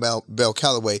Vanessa Bell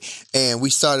Calloway, and we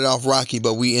started off rocky,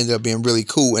 but we ended up being really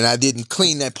cool, and I didn't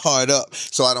clean that part up,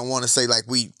 so I don't want to say like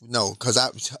because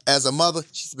as a mother,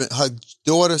 her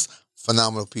daughters,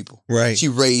 phenomenal people. Right. She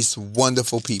raised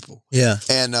wonderful people. Yeah.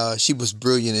 And she was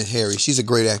brilliant in Harry. She's a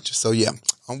great actress, so yeah.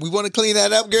 We want to clean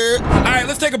that up, girl. All right,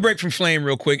 let's take a break from Flame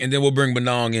real quick, and then we'll bring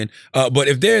Bonang in. But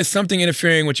if there is something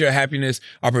interfering with your happiness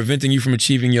or preventing you from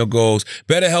achieving your goals,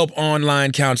 BetterHelp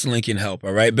Online Counseling can help,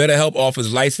 all right? BetterHelp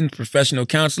offers licensed professional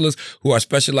counselors who are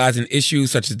specialized in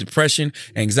issues such as depression,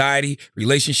 anxiety,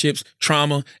 relationships,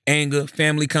 trauma, anger,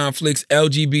 family conflicts,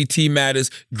 LGBT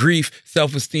matters, grief,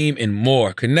 self-esteem, and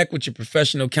more. Connect with your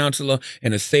professional counselor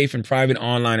in a safe and private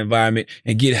online environment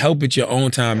and get help at your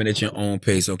own time and at your own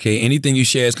pace, okay? Anything you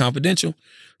share is confidential,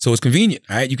 so it's convenient,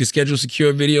 all right? You can schedule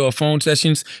secure video or phone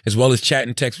sessions as well as chat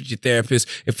and text with your therapist.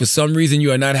 If for some reason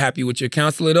you are not happy with your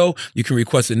counselor, though, you can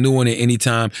request a new one at any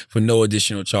time for no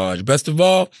additional charge. Best of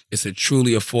all, it's a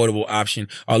truly affordable option.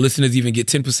 Our listeners even get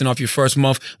 10% off your first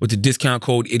month with the discount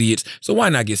code IDIOTS, so why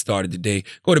not get started today?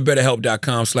 Go to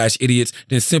betterhelp.com/idiots,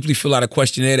 then simply fill out a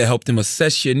questionnaire to help them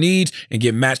assess your needs and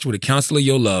get matched with a counselor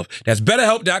you'll love. That's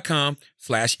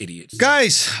betterhelp.com/idiots.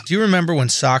 Guys, do you remember when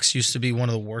socks used to be one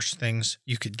of the worst things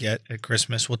you could get at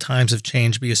Christmas? Well, times have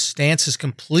changed because Stance has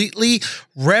completely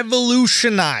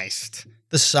revolutionized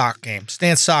the sock game.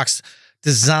 Stance socks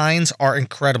designs are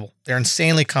incredible. They're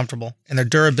insanely comfortable, and their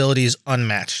durability is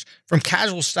unmatched. From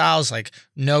casual styles like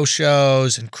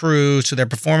no-shows and crews to their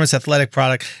performance athletic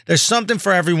product, there's something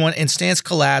for everyone, and Stance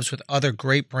collabs with other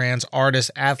great brands,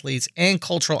 artists, athletes, and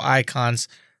cultural icons.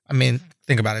 I mean,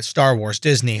 think about it. Star Wars,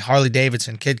 Disney,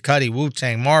 Harley-Davidson, Kid Cudi,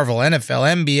 Wu-Tang, Marvel, NFL,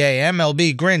 NBA,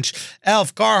 MLB, Grinch,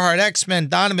 Elf, Carhartt, X-Men,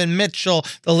 Donovan Mitchell,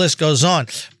 the list goes on.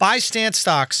 Buy Stance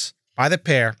stocks by the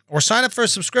pair or sign up for a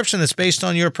subscription that's based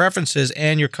on your preferences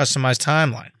and your customized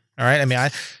timeline. All right? I mean, I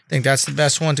think that's the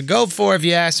best one to go for if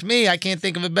you ask me. I can't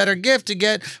think of a better gift to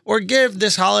get or give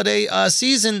this holiday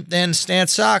season than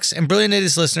Stance socks, and Brilliant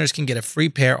Idiots listeners can get a free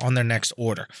pair on their next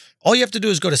order. All you have to do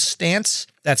is go to Stance,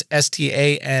 that's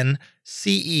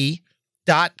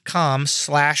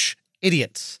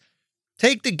STANCE.com/idiots.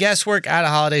 Take the guesswork out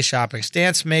of holiday shopping.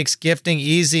 Stance makes gifting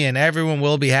easy and everyone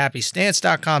will be happy.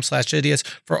 Stance.com/idiots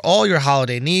for all your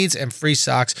holiday needs and free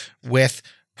socks with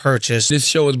purchase. This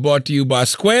show is brought to you by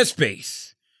Squarespace.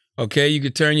 Okay, you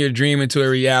can turn your dream into a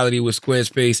reality with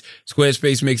Squarespace.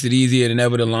 Squarespace makes it easier than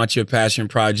ever to launch your passion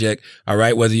project. All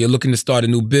right, whether you're looking to start a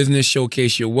new business,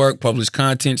 showcase your work, publish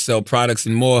content, sell products,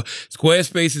 and more,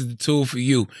 Squarespace is the tool for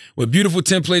you. With beautiful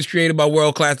templates created by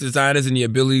world-class designers and the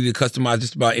ability to customize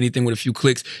just about anything with a few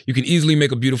clicks, you can easily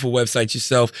make a beautiful website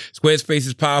yourself.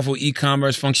 Squarespace's powerful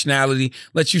e-commerce functionality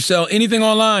lets you sell anything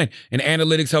online, and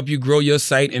analytics help you grow your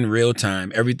site in real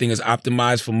time. Everything is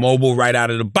optimized for mobile right out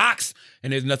of the box,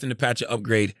 and there's nothing to patch or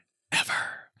upgrade ever.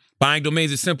 Buying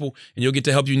domains is simple, and you'll get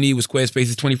the help you need with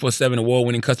Squarespace's 24/7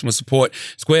 award-winning customer support.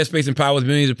 Squarespace empowers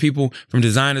millions of people, from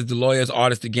designers to lawyers,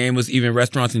 artists to gamers, even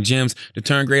restaurants and gyms, to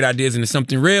turn great ideas into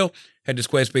something real. Head to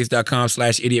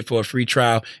squarespace.com/idiot for a free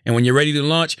trial. And when you're ready to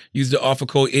launch, use the offer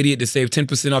code IDIOT to save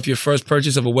 10% off your first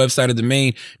purchase of a website or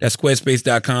domain. That's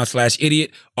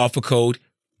squarespace.com/idiot, offer code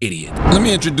IDIOT. Let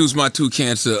me introduce my two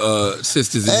cancer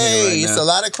sisters in here right now. It's a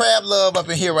lot of crab love up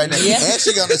in here right now. Yeah. And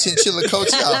she got the chinchilla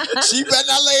coat, y'all. She better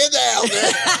not lay it down,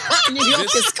 man. New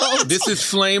York is cold. This is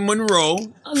Flame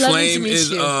Monroe. Flame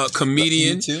is a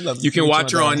comedian. You can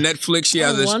watch her on Netflix. She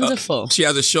has she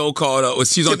has a show called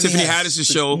she's on Tiffany Haddish's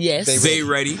show. Yes. They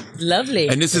Ready. Lovely.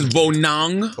 And this is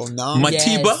Bonang. Matheba.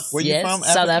 Yes. Where you from?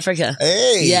 South Africa.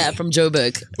 Hey. Yeah, from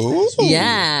Joburg. Ooh.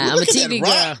 Yeah, I'm a TV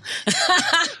girl.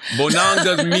 Bonang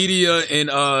does media in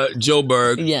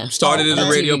Joburg. Yeah. Started as a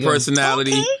radio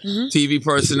personality, TV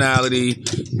personality.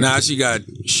 Now she got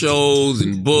shows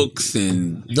and books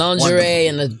and lingerie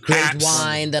and a great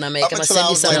wine that I make. I'm gonna send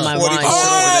you some of my wine.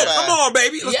 Oh, come on,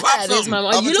 baby. Let's pop there's my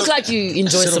wine. You look like you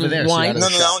enjoy some wine. No, I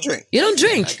don't drink. You don't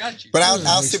drink? I got you. But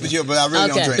I'll sip with you, but I really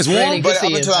don't drink. It's warm. Really But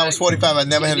up until I was 45, I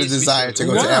never had a desire to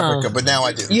go to Africa, but now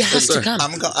I do. You have to come.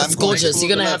 I'm It's gorgeous. You're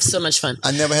going to have so much fun.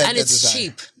 I never had and that it's desire.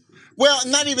 cheap. Well,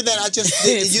 not even that. I just,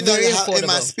 you know, how in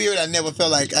my spirit, I never felt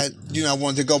like I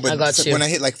wanted to go. But when I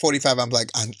hit like 45, I'm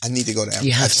like, I need to go to Africa.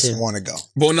 You have I just want to go.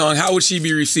 Bonang, how would she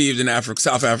be received in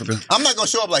South Africa? I'm not going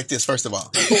to show up like this, first of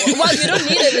all. Well, you don't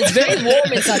need it. It's very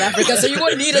warm in South Africa, so you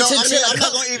won't need it. I'm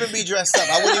not going to even be dressed up.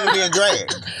 I wouldn't even be in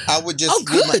drag. I would just. Oh,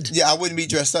 good. I wouldn't be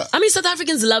dressed up. I mean, South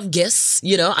Africans love guests.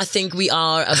 You know, I think we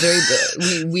are a very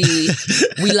we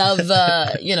love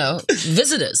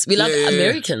visitors. We love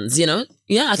Americans. You know.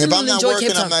 Yeah, I think if I'm not enjoy working,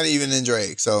 Cape Town. I'm not even in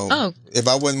drag. So if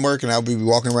I wasn't working, I would be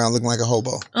walking around looking like a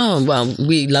hobo. Oh, well,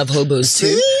 we love hobos too.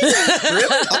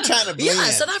 Really? I'm trying to blend. Yeah,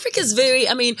 South Africa is very,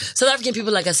 South African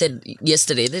people, like I said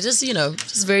yesterday, they're just,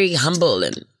 just very humble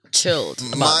and chilled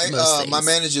about most things. My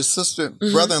manager's sister,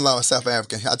 brother-in-law is South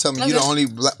African. I tell him, you're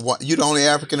the only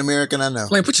African American I know.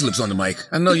 Like, put your lips on the mic.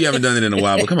 I know you haven't done it in a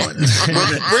while, but come on. Bring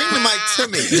the mic to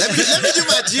me. Let me do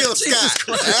my Jill Scott.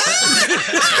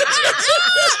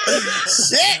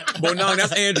 Shit. Bonang,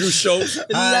 that's Andrew Schulz.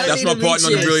 That's Lovely my to partner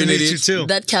on meet the you. Brilliant Nice to meet Idiots. you too.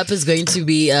 That cap is going to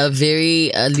be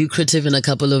very lucrative in a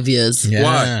couple of years.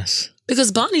 Yes.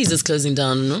 Because Barney's is closing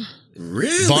down, no?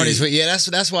 Really? Barney's, yeah,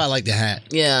 that's why I like the hat.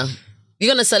 Yeah. You're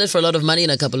going to sell it for a lot of money in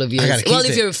a couple of years. gotta keep Well,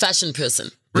 if it. you're a fashion person.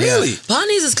 Really?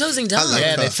 Barney's is closing down.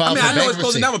 Yeah, they I filed mean, for I know it's bankruptcy.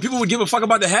 closing down, but people would give a fuck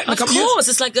about the hat in a Of couple years. course.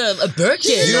 It's like a Birkin.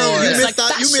 You it's missed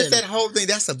like out, you missed that fashion. whole thing.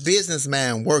 That's a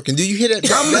businessman working. Do you hear that?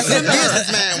 I'm That's a listening to her.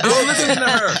 businessman I'm working. listening to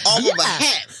her. Off of a Yeah.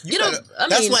 hat. You know, I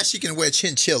that's mean- why she can wear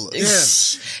chinchillas.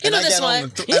 You know, And I that's got why. on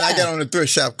the and I got on the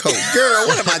thrift shop coat. Girl,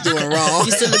 what am I doing wrong?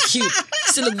 You still look cute.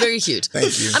 You still look very cute.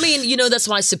 Thank you. I mean, you know, that's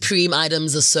why Supreme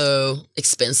items are so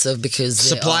expensive because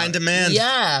they Supply are- and demand.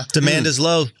 Yeah. Demand is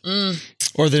low.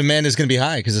 Or the demand is going to be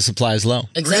high because the supply is low.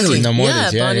 Exactly. No more Yeah,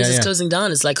 of these. Barney's yeah. is closing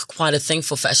down. It's like quite a thing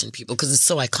for fashion people because it's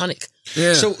so iconic.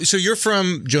 Yeah. So you're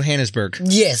from Johannesburg.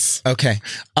 Yes. Okay.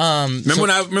 Remember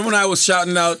when I was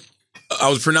shouting out, I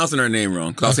was pronouncing her name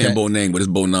wrong because I was saying Bonang, but it's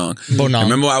Bonang. Bonang. I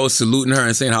remember I was saluting her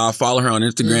and saying how I follow her on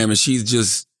Instagram and she's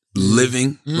just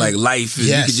living like life. And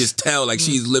Yes. You could just tell like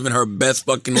she's living her best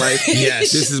fucking life.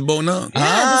 Yes. This is Bonang.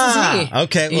 Yeah, this is me.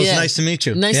 Okay. Well, Yeah. it's nice to meet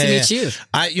you. Nice to meet you.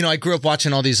 I grew up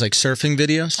watching all these like surfing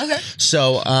videos. Okay.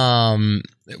 So,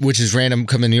 which is random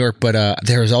coming to New York, but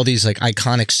there was all these like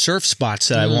iconic surf spots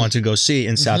that I wanted to go see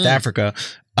in South Africa.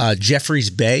 Jeffreys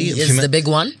Bay Is the big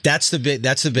one. That's the big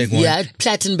one. Yeah,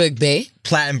 Plattenberg Bay.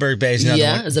 Plattenberg Bay is another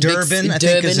Yeah, one. it's a big- Durban, I think,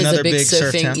 Durban is is a another big big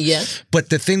surf surfing- town. yeah. But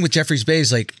the thing with Jeffreys Bay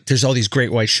is like there's all these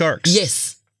great white sharks.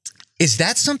 Yes. Is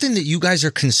that something that you guys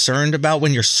are concerned about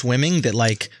when you're swimming? That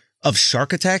like of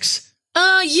shark attacks?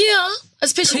 Yeah.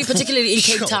 Especially particularly in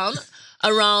Cape Town,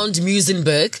 around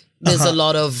Muizenberg. There's a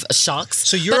lot of sharks.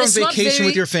 So you're But on it's not vacation very-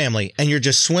 with your family and you're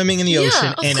just swimming in the ocean.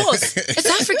 Yeah, of and course. It's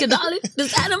Africa, darling.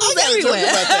 There's animals gotta joke everywhere.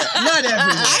 about that. Not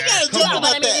everywhere. I gotta joke Yeah, but about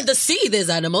I mean, that. in the sea, there's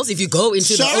animals. If you go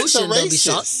into Sharks the are ocean, there'll be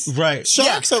sharks. racist. Right.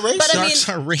 Sharks are racist. But I mean- Sharks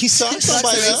are racist. Sharks don't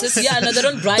bite us. Racist. Yeah, no, they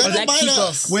don't bite They don't black bite people.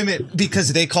 us. Women,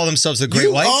 because they call themselves the Great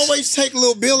You Whites. always take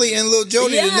little Billy and little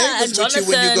Jody, Yeah, the neighbors, and with you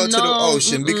when you go to the Jonathan,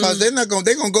 ocean because they're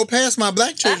gonna go past my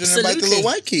black children and bite the Absolutely. little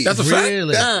white kids. That's a fact.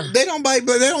 Really? They don't bite,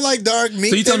 but they don't like dark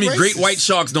meat. So you tell me They're great racist. white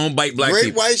sharks don't bite black Great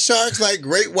people? white sharks like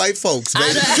great white folks,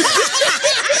 baby.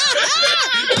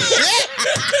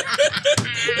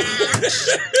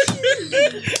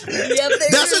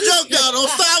 That's a joke, y'all. Don't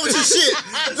start with your shit.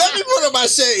 Let me put on my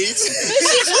shades.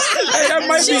 Hey, that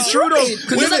might be true though.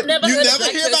 Because I've never You heard a never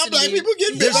black hear about person black being- people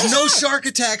getting bit. There's no shark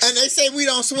attacks. And they say we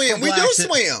don't swim. We do blacks.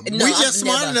 swim. No, we I've just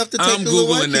smart never. enough to take I'm the little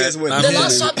white Googling kids that. with I'm The us.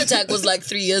 last shark attack was like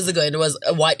 3 years ago, and it was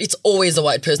a white. It's always a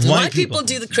white person. White White people people.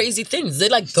 do the crazy things. They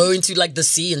like go into like the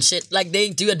sea and shit. Like they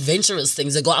do adventurous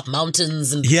things. They go up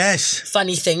mountains and Yes.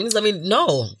 funny things. I mean,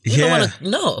 no, you don't Yeah. want to.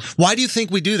 No, Why do you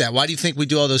think we do that? Why do you think we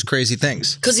do all those crazy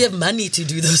things? because you have money to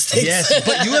do those things. Yes,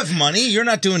 but you have money. You're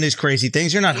not doing these crazy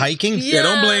things. You're not hiking. Yeah,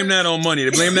 don't blame that on money. They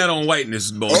blame that on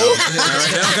whiteness, Bonang.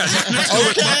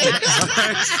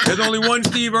 There's only one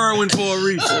Steve Irwin for a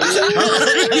reason.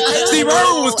 Steve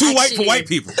Irwin was too white for white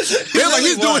people. They're like,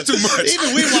 he's doing too much.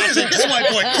 Even we watch it. Oh my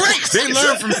boy, great. They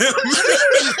learn from him.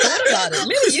 Thought about it.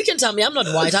 Maybe you can tell me. I'm not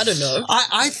white. I don't know.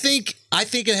 I think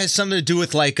it has something to do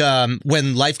with like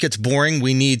when life gets boring,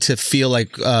 we need to feel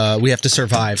like we have to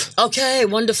survive. Okay,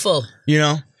 wonderful. You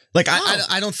know, like Oh.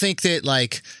 I don't think that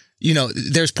like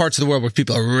there's parts of the world where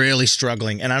people are really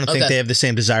struggling, and I don't think Okay. they have the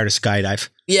same desire to skydive.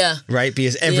 Yeah. Right?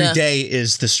 Because every day Yeah.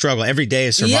 is the struggle. Every day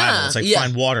is survival. Yeah, It's like yeah.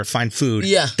 find water, find food.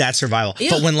 Yeah. That's survival.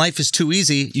 Yeah. But when life is too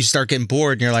easy, you start getting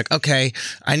bored and you're like, okay,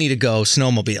 I need to go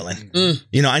snowmobiling.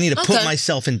 I need to put Okay.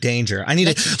 myself in danger. I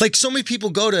need to like so many people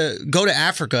go to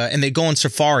Africa and they go on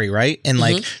safari, right? And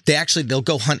like they'll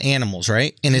go hunt animals,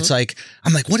 right? And it's like,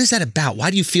 I'm like, what is that about?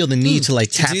 Why do you feel the need to like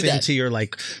tap do that. into your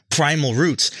like primal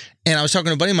roots? And I was talking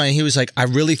to a buddy of mine, and he was like, I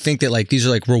really think that like these are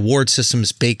like reward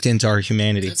systems baked into our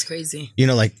humanity. That's crazy.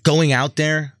 Like going out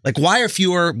there, like why if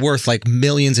you are worth like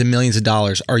millions and millions of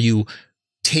dollars, are you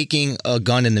taking a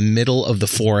gun in the middle of the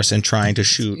forest and trying to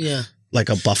shoot like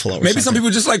a buffalo or Maybe some something?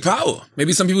 people just like power.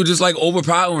 Maybe some people just like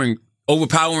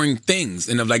overpowering things.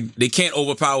 And if like they can't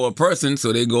overpower a person,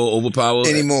 so they go overpower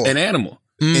Anymore. an animal.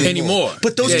 Anymore.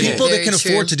 But those people that Very can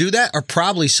true. afford to do that are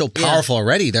probably so powerful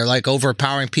already. They're like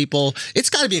overpowering people.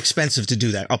 It's got to be expensive to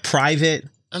do that. A private.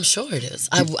 I'm sure it is.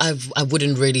 I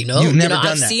wouldn't really know. You've never done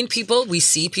I've that. seen people. We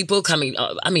see people coming.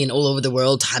 All over the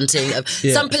world hunting.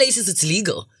 Some places it's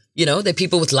legal. You know, there are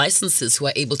people with licenses who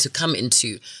are able to come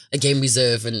into a game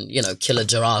reserve and, you know, kill a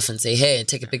giraffe and say, hey,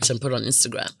 take a picture and put it on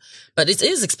Instagram. But it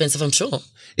is expensive, I'm sure.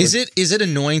 Is it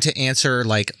annoying to answer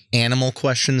like animal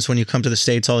questions when you come to the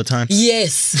States all the time?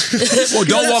 Yes. Well,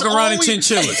 don't walk around in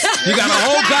chinchillas. You got a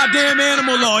whole goddamn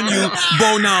animal on you,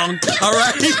 Bonang. All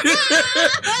right?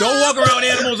 Don't walk around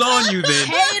animals on you then.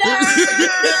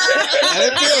 And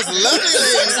it feels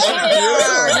lovely.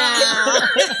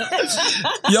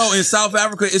 Yo, in South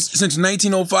Africa, since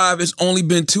 1905, it's only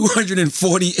been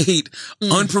 248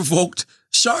 unprovoked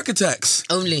shark attacks.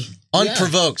 Only.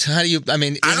 Unprovoked. How do you, I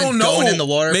mean, I don't know. Going in the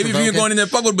water Maybe if you're going in there,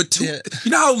 fuck with, but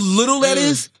you know how little that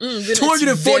is?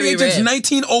 248 since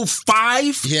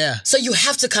 1905? Yeah. So you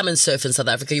have to come and surf in South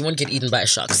Africa. You won't get eaten by a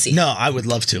shark. See? No, I would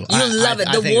love to. You'll love it.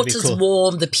 The water's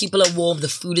warm. The people are warm. The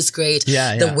food is great.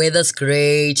 The weather's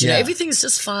great. You know, everything's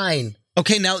just fine.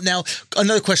 Okay, now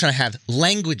another question I have.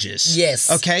 Languages.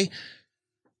 Yes. Okay.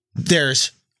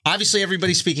 There's obviously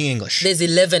everybody's speaking English. There's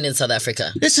 11 in South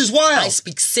Africa. This is wild. I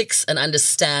speak 6 and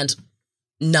understand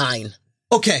 9.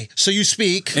 Okay, so you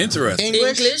speak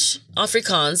English,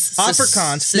 Afrikaans. Now,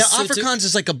 Afrikaans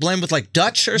is like a blend with like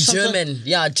Dutch or something?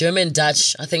 German,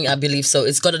 Dutch. I believe so.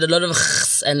 It's got a lot of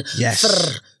ghs and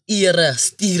fr, ire,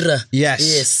 stiere.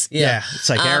 Yes. Yeah. It's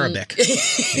like Arabic.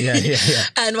 yeah.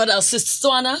 And what else?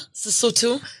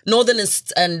 Sesotho. Northern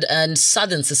and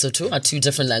Southern Sesotho are 2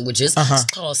 different languages.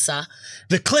 Xhosa.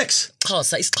 The clicks.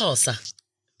 Xhosa. It's Xhosa.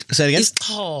 Say it again. It's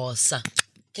Xhosa.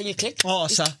 Can you click?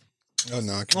 Xhosa. Oh,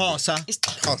 no, I can't.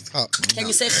 Can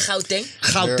you say Gauteng?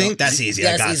 Gauteng? That's easy.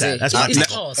 I got easy. that. That's my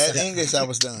At English, I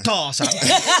was done. Xhosa.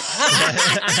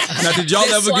 Now, did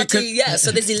y'all ever get...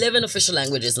 so there's 11 official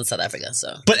languages in South Africa.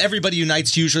 So, but everybody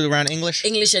unites usually around English?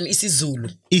 English and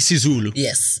isiZulu. isiZulu.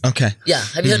 Yes. Okay. Yeah.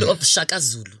 Have you heard of Shaka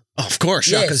Zulu? Oh, of course,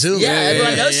 Shaka Zulu. Yeah,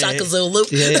 everyone knows Shaka Zulu.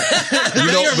 But you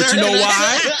know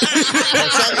why?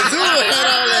 Shaka Zulu had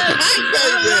all that.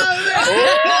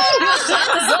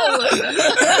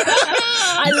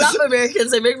 I love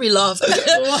Americans. They make me laugh.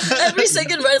 Every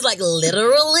second word is like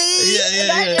literally.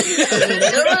 Yeah.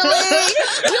 Literally.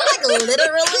 You're like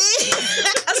literally.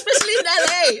 Especially in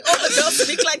LA. All the girls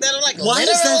speak like that. I'm like, why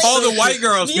literally. Is that all the white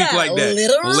girls speak like that.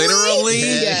 Literally.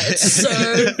 Yeah, it's so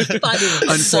funny.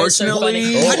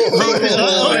 Unfortunately. Don't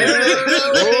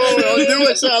do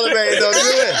it, Charlamagne. Don't do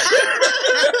it.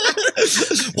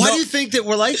 Why do you think that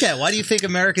we're like that? Why do you think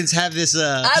Americans have this?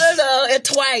 I don't know. A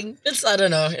twang. I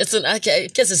don't know. I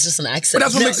guess it's just an accent. But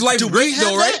that's what makes life great,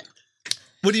 though, right?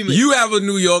 What do you mean? You have a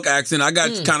New York accent. I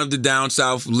got kind of the down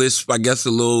south lisp, I guess,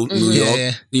 a little New York.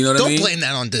 Yeah. You know what I mean? Don't blame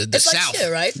that on the it's South. Like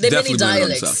here, right? There are many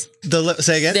dialects.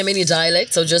 Say again? There are many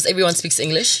dialects, so just everyone speaks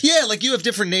English. Yeah, like you have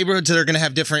different neighborhoods that are going to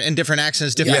have different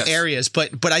accents, different areas. But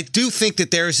I do think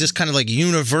that there is this kind of like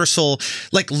universal,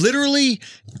 like literally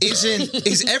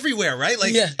is everywhere, right?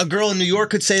 Like a girl in New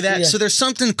York could say that. Yeah. So there's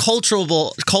something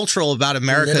cultural about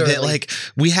America that like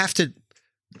we have to.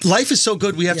 Life is so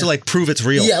good, we have to like prove it's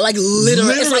real. Yeah, like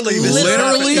literally. It's like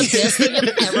literally the best thing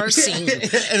you've ever seen.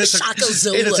 And it's Shaka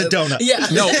Zulu. And it's a donut. Yeah.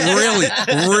 No, really.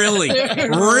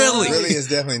 Really is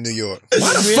definitely New York.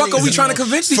 Why the fuck are we trying to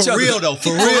convince each other? For real though.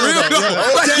 For real though.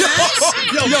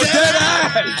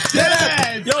 Dead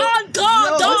ass. Yo,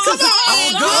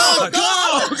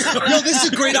 Yo, this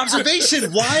is a great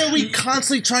observation. Why are we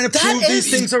constantly trying to prove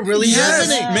these things are really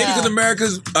happening? Maybe because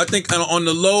America's, I think on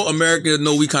the low, America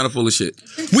know we kind of full of shit.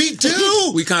 We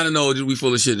do. We kind of know we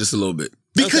full of shit just a little bit.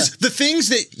 Because the things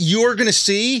that you're going to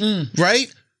see,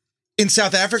 right, in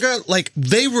South Africa, like,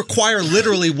 they require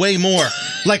literally way more.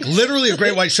 Like, literally a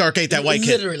great white shark ate that white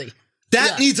kid. Literally.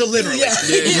 That needs a literally.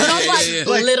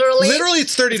 Like, literally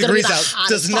it's 30 degrees out.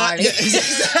 Does not.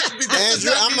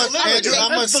 Andrew, I'm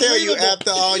gonna tell you,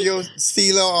 after all your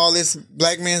CeeLo, all this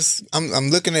black man's, I'm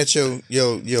looking at your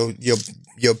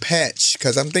patch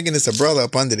because I'm thinking it's a brother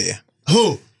up under there.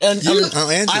 Who? Andrew.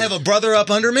 I have a brother up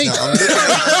under me. No, I'm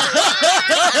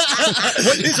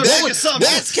looking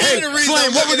that's kind of the reason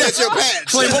I'm looking at your patch.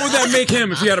 Flame, what would that make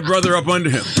him if he had a brother up under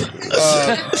him?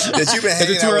 That you've been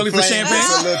hanging Is it too out early with for Flame. champagne?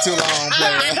 It's a little too long,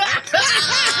 player.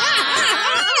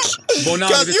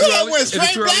 Because you know when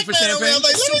straight black man champagne? around,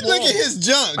 like, let me look at his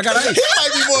junk. I got ice. He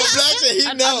might be more black than he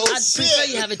knows. I'd prefer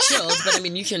you have it chilled, but I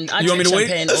mean, you can. I You want me drink to wait?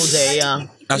 champagne all day. Yeah,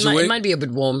 it might be a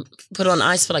bit warm. Put it on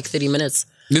ice for like 30 minutes.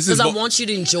 Because I want you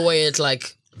to enjoy it.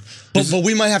 Like, but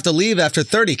we might have to leave after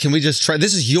 30. Can we just try?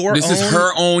 This is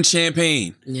her own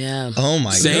champagne. Yeah. Oh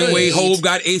my god. Same way Hove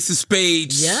got Ace of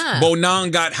Spades. Yeah.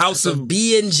 Bonang got House of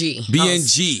B&G.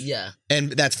 B&G. Yeah.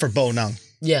 And that's for Bonang.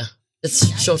 Yeah. It's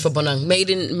short for Bonang. Made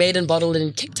and bottled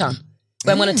in Cape Town.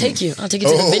 But I'm gonna take you. I'll take you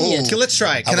to the vineyard. Okay, let's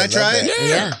try it. Can I try it?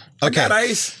 Yeah. I got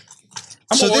ice.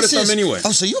 I'm gonna order some anyway.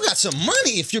 Oh, so you got some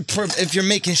money if you're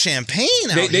making champagne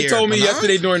out here. They told me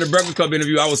yesterday during the Breakfast Club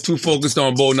interview I was too focused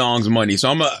on Bonang's money, so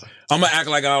I'm gonna act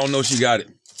like I don't know she got it.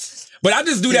 But I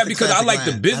just do that because I like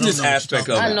the business aspect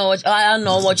of it. I know what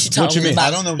you're talking about.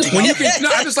 I don't know.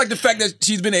 I just like the fact that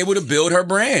she's been able to build her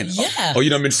brand. Yeah. Oh,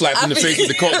 you done been slapped in the face with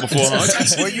the coat before, huh?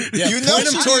 Well, you know Point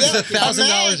them towards the $1,000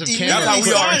 of That's camera. how we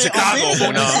are in Chicago,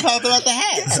 Bonang. Talked about the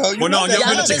hat. So Bonang, you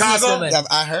ever been to Chicago?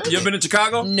 I heard. You ever been to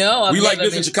Chicago? No, we like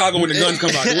this in Chicago when the guns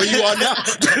come out. Where you are now?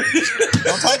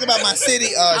 Don't talk about my city,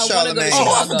 Charlamagne.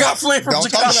 Oh, I forgot Flynn from Don't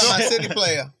Chicago. talk about my city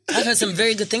player. I've heard some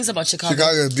very good things about Chicago.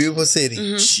 Chicago is a beautiful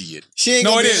city. Shit. She ain't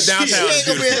No, gonna it be, is. Downtown She is ain't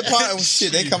gonna be at the party. Oh,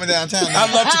 shit, they coming downtown.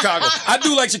 I love Chicago. I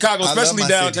do like Chicago, I love especially my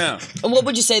downtown. And what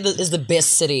would you say is the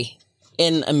best city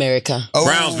in America? Oh,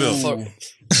 Brownsville.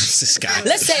 This guy.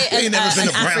 Let's say You ain't never been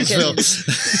to African.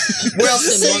 Brownsville. Well,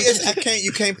 see,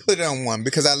 you can't put it on one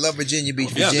because I love Virginia Beach,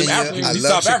 Virginia. I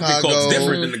love South African Chicago. culture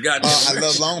different than the goddamn. I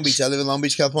love Long Beach. I live in Long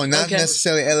Beach, California. Not Okay.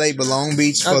 necessarily LA, but Long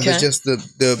Beach for Okay. just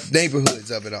the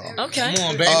neighborhoods of it all. Okay. Come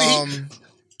on, baby.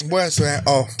 Where else?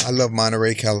 I love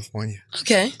Monterey, California.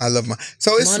 Okay. I love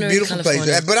so it's Monterey, a beautiful California.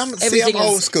 place. But I'm Everything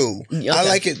old is- school. Okay. I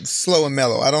like it slow and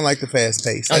mellow. I don't like the fast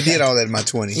pace. I did all that in my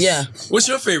 20s. Yeah. What's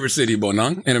your favorite city,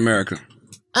 Bonang, in America?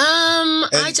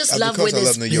 I just love because when I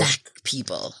there's love New York. black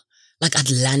people. Like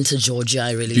Atlanta, Georgia,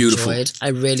 I really Beautiful. enjoyed. I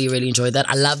really, really enjoyed that.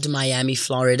 I loved Miami,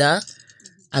 Florida.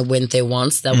 I went there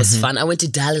once. That was fun. I went to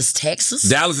Dallas, Texas.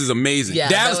 Dallas is amazing. Yeah,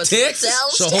 Dallas, Texas?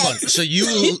 Dallas, So hold on. Texas. So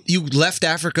you left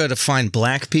Africa to find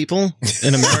black people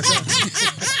in America?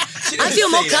 I feel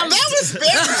more comfortable. That was very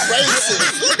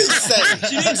racist. Let me say.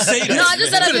 She didn't say that. No, I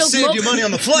just said I Could have feel saved more, you money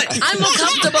on the flight. I'm more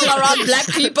comfortable around black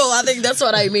people. I think that's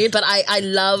what I mean. But I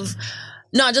love.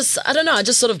 No, I don't know. I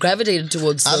just sort of gravitated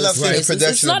towards. I love seeing the places.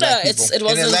 production It's of not black a. people. It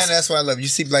wasn't. In Atlanta, that's what I love. You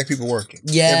see black people working.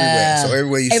 Yeah. Everywhere. So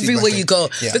everywhere you see everywhere black you people.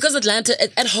 go, Yeah. because Atlanta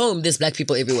at home, there's black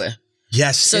people everywhere.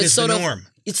 Yes, So it it's is the sort of norm.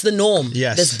 It's the norm.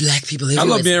 Yes. There's black people I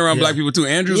everywhere. love being around black people too.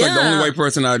 Andrew's like the Yeah. only white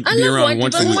person I'd I be love around white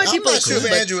once a people. week. White I'm people not are sure cool,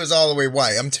 if but- Andrew is all the way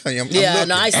white. I'm telling you. I'm Yeah, looking.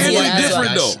 no, I see Andrew's that.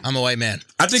 different though. I'm a white man.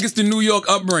 I think it's the New York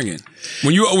upbringing.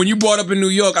 When you brought up in New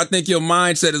York, I think your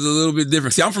mindset is a little bit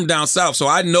different. See, I'm from down south, so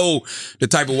I know the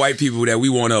type of white people that we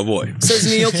want to avoid. So is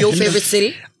New York your favorite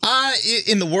city?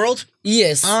 In the world?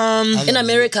 Yes. In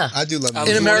America. I do love In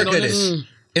New York. America it is.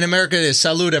 In America it is.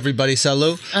 Salute, everybody.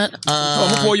 Salute. I'm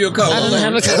gonna pour you a cup. I don't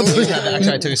have a cup.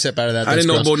 Actually, I took a sip out of that. I didn't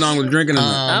know That's gross. Bonang was drinking them.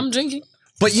 I'm drinking.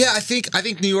 But yeah, I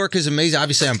think New York is amazing.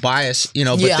 Obviously, I'm biased,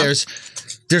 but Yeah.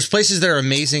 there's places that are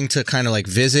amazing to kind of like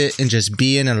visit and just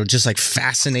be in, and are just like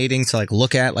fascinating to like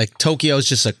look at. Like Tokyo is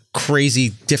just a crazy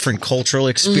different cultural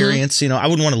experience. I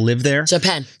wouldn't want to live there.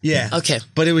 Japan. Yeah. Okay.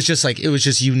 But it was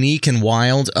just unique and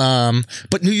wild.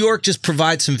 But New York just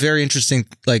provides some very interesting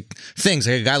like things.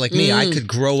 Like a guy like me, I could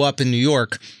grow up in New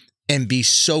York and be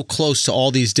so close to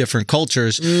all these different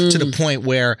cultures to the point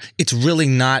where it's really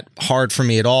not hard for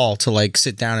me at all to like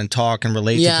sit down and talk and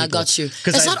relate to people. Yeah, I got you.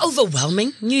 'Cause It's not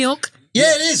overwhelming, New York. Yeah,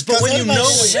 it is. But when you know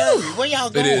it, Where y'all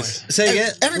It going? is. say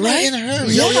again. Everybody in a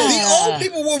hurry. Yeah. The old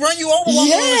people will run you over while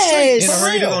you're on the street. In a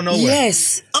hurry to go nowhere.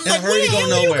 Yes. I'm In a like, hurry where to the go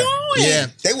hell are you nowhere. going? Yeah.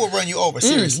 They will run you over,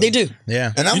 seriously. They do.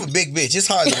 Yeah. And I'm a big bitch. It's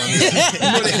hard to run me over.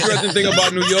 You know the interesting thing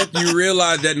about New York? You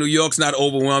realize that New York's not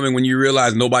overwhelming when you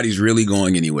realize nobody's really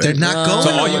going anywhere. They're not going.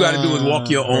 So all you got to do is walk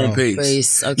your own pace.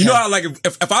 Pace, okay. You know how like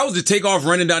if I was to take off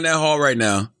running down that hall right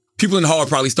now, people in the hall would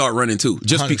probably start running too,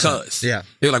 just 100%. because. Yeah.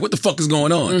 They're like, what the fuck is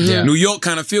going on? Yeah. New York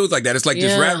kind of feels like that. It's like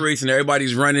this Yeah. rat race and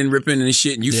everybody's running, ripping and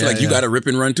shit, and you feel Yeah, like you yeah. got to rip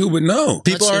and run too, but no.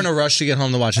 People are in a rush to get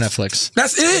home to watch Netflix.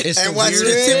 That's it. It's And the watch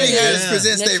weirdest Tiffany thing. Haddish Yeah.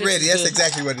 present Stay Netflix Ready. is That's good.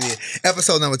 exactly what it is.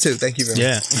 Episode number 2. Thank you very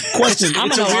much. Yeah. Question. I'm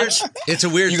gonna watch. It's a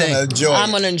weird You're thing. going to enjoy it.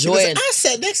 I'm gonna enjoy Because it. I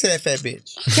sat next to that fat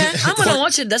bitch. Okay, I'm gonna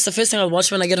watch it. That's the first thing I'll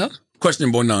watch when I get home.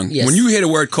 Question, Bonang. Yes. When you hear the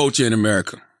word culture in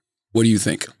America, what do you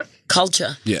think?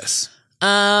 Culture. Yes.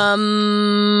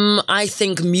 I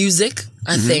think music.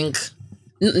 I think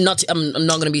I'm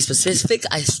not going to be specific.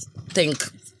 I think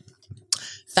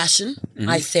fashion.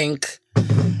 I think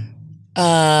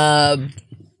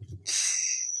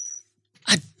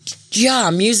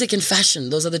music and fashion.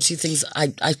 Those are the two things I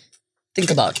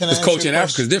think about. Can I Because ask you culture a in Africa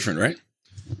question? is different, right?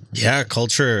 Yeah,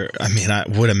 culture. I mean, I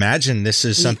would imagine this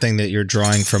is something that you're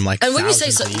drawing from like And when you say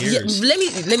thousands so, of yeah, years.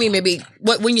 let me maybe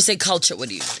when you say culture, what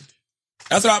do you mean?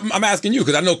 That's what I'm asking you,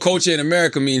 because I know culture in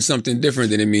America means something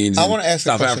different than it means I in want to ask a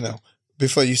South question, Africa. though.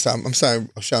 Before you stop. I'm sorry,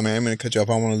 Charlamagne. I'm going to cut you off.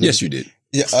 I want to. Yes, you did.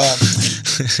 Yeah.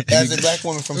 As a black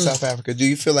woman from South Africa, do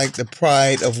you feel like the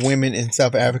pride of women in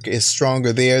South Africa is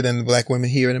stronger there than the black women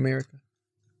here in America?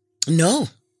 No,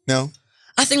 No?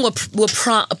 I think we're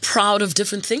proud of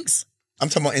different things. I'm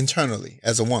talking about internally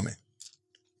as a woman.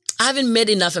 I haven't met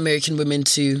enough American women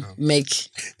to make.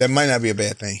 That might not be a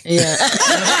bad thing. Yeah.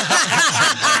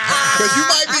 Because you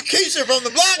might be Keisha from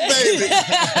the block, baby.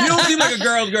 You don't seem like a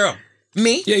girl's girl.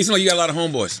 Me? Yeah, you seem like you got a lot of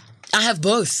homeboys. I have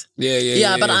both.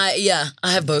 Yeah. But I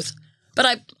have both.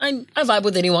 But I vibe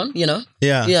with anyone, you know?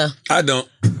 Yeah. Yeah. I don't.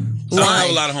 I don't have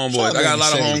a lot of homeboys. I got a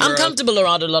lot of homegirls. I'm comfortable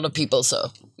around a lot of people, so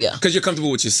yeah. Because you're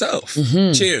comfortable with yourself.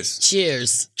 Cheers.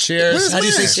 Cheers. Where's How do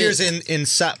you say mine? cheers in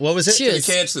what was it? Cheers.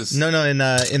 Kansas. No, in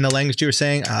the language you were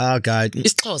saying. Oh God.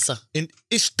 It's closer. In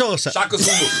Istosa. Shaka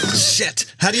Zulu. Shit.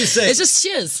 How do you say? It's just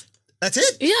cheers. That's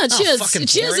it? Yeah, cheers. fucking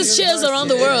Cheers boring. is cheers around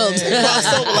the world.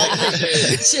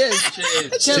 Cheers.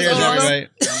 Cheers. Everybody.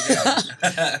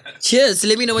 Cheers.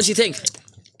 Let me know what you think.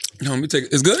 No, let me take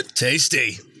it. It's good?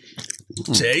 Tasty.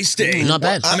 Tasty. Not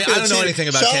bad. I mean, I don't know anything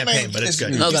about champagne, but it's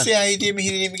good. You see how he did me? He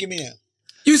didn't even give me that.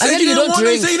 You said you don't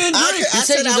drink. You said you didn't drink. You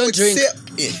said you don't drink. Sip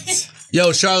it. Yo,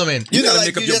 Charlamagne. You gotta like,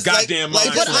 make up you your just goddamn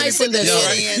mind. Put ice in there.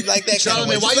 Like that.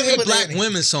 Charlamagne, why you hate black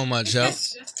women so much, yo?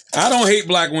 I don't hate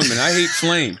black women. I hate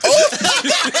Flame. I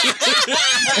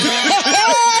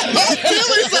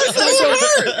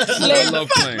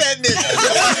love Flame.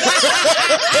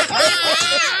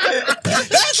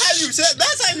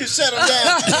 That's how you shut him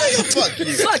down. Fuck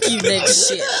you. Fuck you, next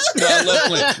shit. No, I love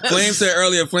Flame. Flame said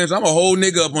earlier, Flame said, I'm a whole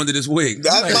nigga up under this wig.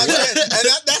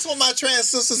 That's what my trans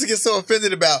sisters get so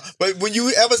offended about. But when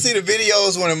you ever see the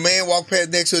videos when a man walk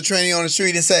past next to a tranny on the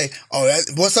street and say, "Oh,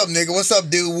 what's up, nigga? What's up,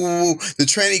 dude?" Woo, woo. The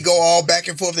tranny go all back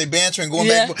and forth. They bantering, going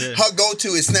back and forth. Her go-to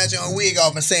is snatching her wig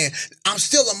off and saying, "I'm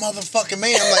still a motherfucking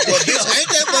man." I'm like, well, bitch, ain't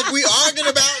that what we arguing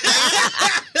about now?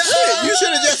 Shit, you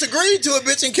should have just agreed to it,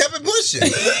 bitch, and kept it pushing.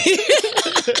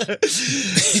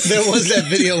 There was that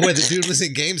video where the dude was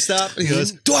in GameStop. He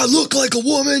goes, "Do I look like a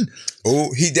woman?"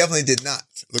 Oh, he definitely did not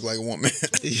look like a woman.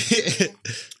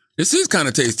 This is kind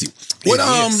of tasty.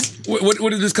 What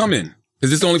did this come in? Is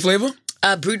this the only flavor?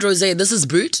 Brut rosé. This is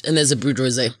brut, and there's a brut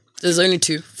rosé. There's only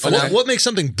two for now. What makes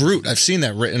something brute? I've seen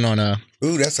that written on a.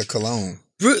 Ooh, that's a cologne.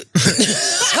 Brut.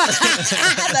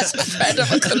 That's a brand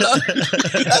of a cologne.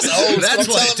 That's old. That's I'm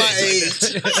what telling my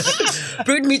age.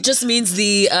 Brut just means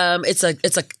the it's a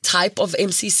type of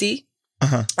MCC.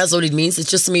 That's what it means. It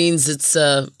just means it's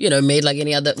made like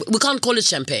any other. We can't call it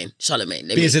champagne,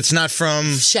 Charlamagne. Because it's not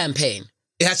from champagne.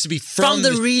 It has to be from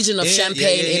the region of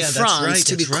Champagne in France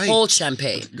to be called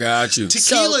champagne. Got you.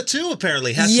 Tequila too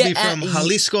apparently has to be from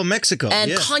Jalisco, Mexico.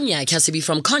 And cognac has to be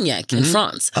from Cognac in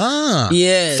France. Ah.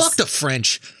 Yes. Fuck the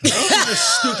French. Those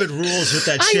stupid rules with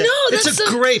that shit. I know. It's a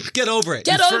grape. Get over it.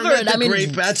 Get over it. I mean,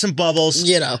 grape, add some bubbles.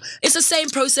 You know. It's the same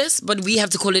process, but we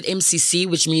have to call it MCC,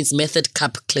 which means Method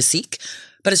Cup Classique.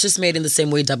 But it's just made in the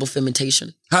same way, double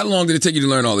fermentation. How long did it take you to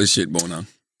learn all this shit, Bonang?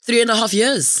 3.5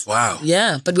 years. Wow.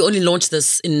 Yeah, but we only launched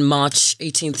this in March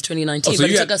 18th, 2019. So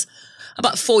but it took us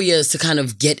about 4 years to kind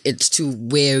of get it to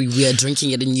where we are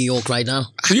drinking it in New York right now.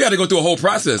 So you had to go through a whole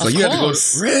process. Of you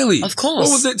course. Had to go. Really? Of course.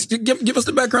 What was it? Give us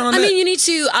the background on that. I mean, you need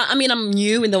to. I mean, I'm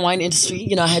new in the wine industry.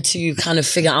 You know, I had to kind of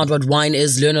figure out what wine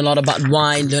is, learn a lot about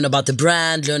wine, learn about the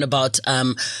brand, learn about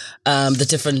the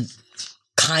different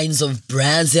kinds of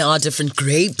brands there are, different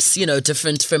grapes, you know,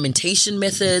 different fermentation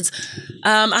methods.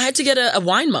 I had to get a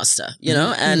wine master, you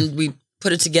know, and we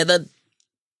put it together,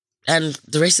 and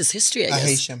the rest is history, I guess. I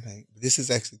hate champagne. This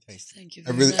is actually tasty. Thank you.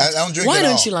 I don't drink. Why it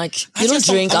don't all. you like? You don't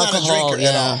drink alcohol.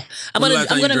 At all. I'm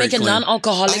gonna make a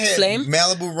non-alcoholic I had flame.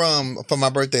 Malibu rum for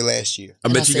my birthday last year. I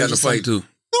bet you got in a fight too.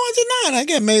 No, I did not. I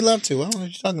got made love to. I don't know what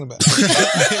you're talking about.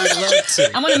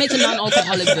 I'm gonna make a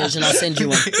non-alcoholic version. I'll send you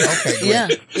one. Okay,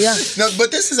 great. Yeah. No,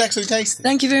 but this is actually tasty.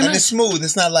 Thank you very and much. It's smooth.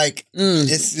 It's not like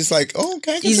it's just like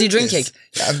okay, I can Easy drink drinking.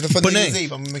 this. For New Year's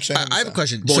Eve, I'm gonna make sure. I have a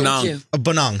question. Bonang.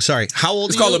 Bonang, sorry. How old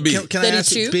Let's are you? call it B. Can I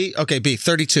ask 32? B? Okay, B,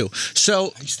 32.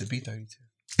 So I used to be 32.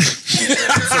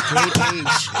 It's a great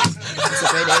age. It's a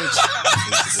great age.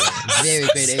 Very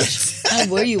great age. How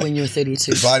were you when you were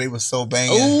 32? Body was so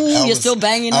banging. Oh, you're still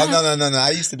banging now? Oh, no.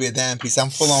 I used to be a dime piece. I'm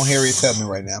full on Harriet Tubman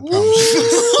right now. I promise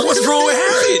you. What's wrong with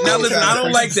Harriet? Now listen, I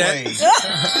don't like that. I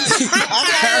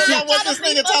don't know what this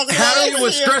nigga talking about. Harriet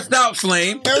was stressed out,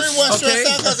 Flame. Harriet was stressed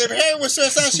out because if Harriet was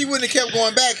stressed out, she wouldn't have kept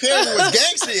going back. Harriet was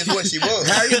gangster is what she was.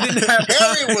 Harriet didn't have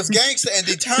time. Harriet was gangster and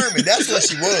determined. That's what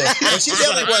she was. And she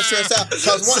definitely wasn't stressed out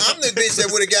because I'm the bitch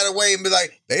that would have got away and be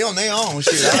like, they on their own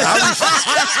shit.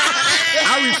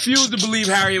 I refuse to believe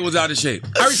Harriet was out of shape.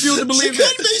 I refuse to believe She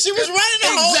that. couldn't be. She was running the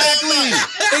whole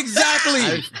damn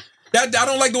Exactly. I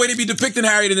don't like the way they be depicting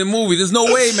Harriet in the movie. There's no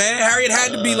way, man. Harriet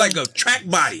had to be like a track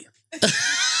body.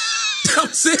 I'm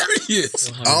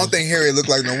serious. I don't think Harriet looked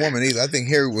like no woman either. I think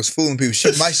Harriet was fooling people.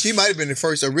 She might have been the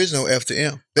first original F to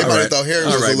M. They might have thought Harriet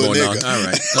was a little nigga. All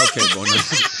right. Okay, Bonang.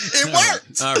 It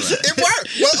worked. All right. It worked.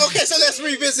 Well, okay, so let's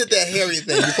revisit that Harriet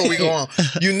thing before we go on.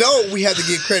 You know we have to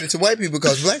give credit to white people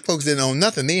because black folks didn't own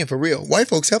nothing then, for real. White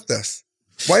folks helped us.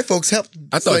 White folks helped.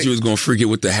 I thought you was going to freak it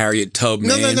with the Harriet Tubman.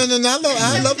 No.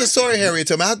 I love the story of Harriet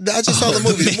Tubman. I just saw the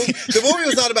movie. The movie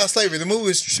was not about slavery. The movie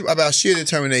was about sheer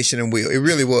determination and will. It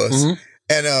really was. Mm-hmm.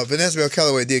 And Vanessa Bell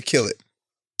Calloway did kill it.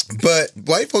 But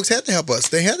white folks had to help us.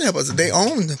 They had to help us. They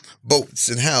owned boats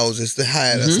and houses to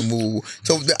hide us and move.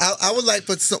 So I would like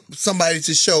for somebody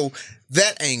to show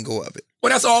that angle of it.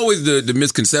 Well, that's always the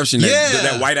misconception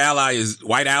that white allies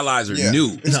are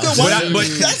new. It's good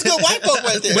that's good white folk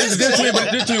right there. But it's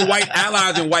different between white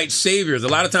allies and white saviors. A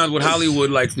lot of times what Hollywood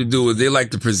likes to do is they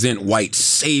like to present white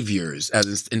saviors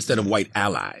instead of white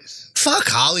allies. Fuck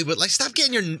Hollywood. Like, stop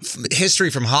getting your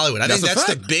history from Hollywood. I think that's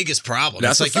the biggest problem.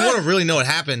 It's like, you want to really know what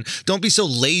happened. Don't be so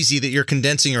lazy that you're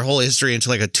condensing your whole history into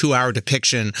like a 2-hour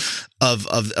depiction of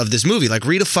this movie. Like,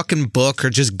 read a fucking book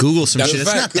or just Google some shit.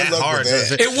 It's not that hard.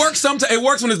 It works sometimes. It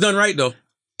works when it's done right, though.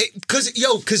 Because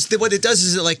what it does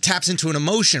is it like taps into an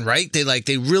emotion, right?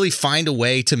 They really find a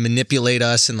way to manipulate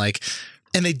us and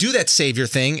they do that savior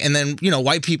thing, and then,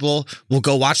 white people will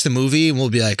go watch the movie and we'll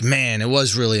be like, man, it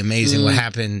was really amazing what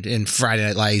happened in Friday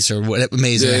Night Lights, or what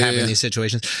amazing that happened in these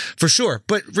situations. For sure.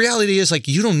 But reality is, like,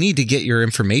 you don't need to get your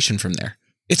information from there.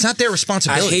 It's not their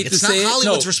responsibility. It's not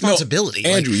Hollywood's responsibility.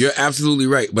 Andrew, you're absolutely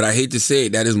right. But I hate to say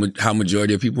it, that is how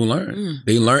majority of people learn.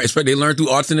 They learn through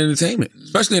arts and entertainment,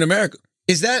 especially in America.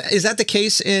 Is that the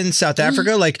case in South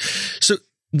Africa? Like, so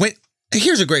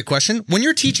here's a great question. When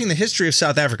you're teaching the history of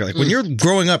South Africa, like when you're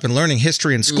growing up and learning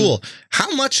history in school,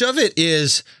 how much of it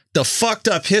is the fucked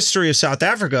up history of South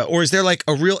Africa? Or is there like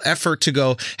a real effort to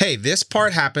go, hey, this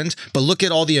part happened, but look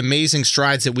at all the amazing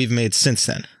strides that we've made since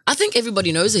then? I think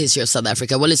everybody knows the history of South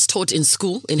Africa. Well, it's taught in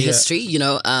school, in history,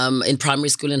 in primary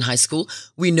school and high school.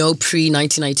 We know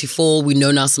pre-1994, we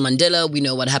know Nelson Mandela, we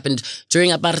know what happened during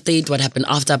apartheid, what happened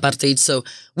after apartheid. So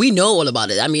we know all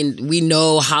about it. I mean, we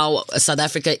know how South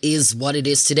Africa is what it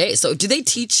is today. So do they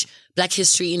teach Black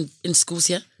history in schools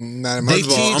here? First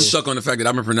of all, I'm stuck on the fact that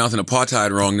I've been pronouncing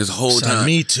apartheid wrong this whole time.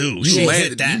 Me too. You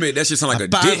made that shit sound like a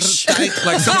dish. Like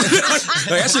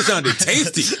that shit sounded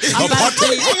tasty.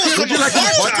 Apartheid? Would you like some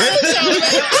apartheid?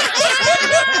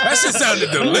 That shit sounded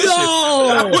delicious.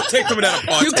 No. I would take some of that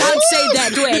apartheid. You can't say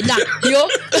that way. Nah, yo.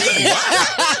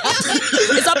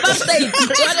 It's apartheid.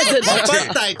 What is it?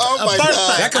 Apartheid. Oh my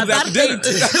God. That comes after dinner.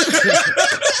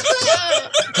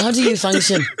 How do you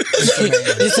function?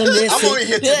 Listen. I'm only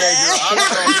here today, girl.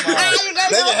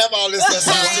 They can have all this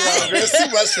stuff. It's too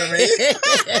much for me.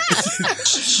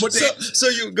 So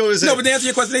you go to no, but to answer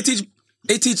your question, they teach.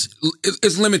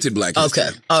 It's limited Black history.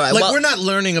 Okay, all right. Like, we're not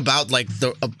learning about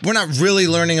we're not really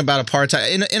learning about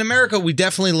apartheid in America. We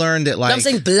definitely learned that. Like, I'm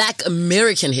saying Black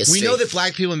American history. We know that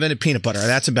Black people invented peanut butter.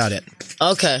 That's about it.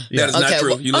 Okay, that is not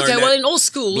true. You learn that well, in all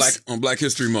schools, on Black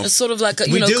History Month, it's sort of like if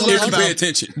you pay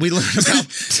attention. We learn about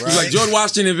like George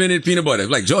Washington invented peanut butter.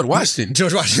 Like George Washington. They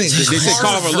say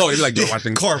Carver Low. They're like George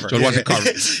Washington Carver. George Washington Carver.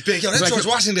 Yo, that's George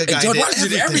Washington guy. George Washington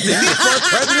did everything. He was the first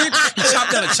president. He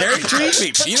chopped down a cherry tree,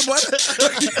 made peanut butter.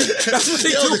 That's what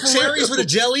they do. The cherries with a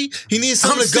jelly. He needs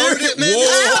something to go with it, man.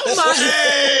 Oh my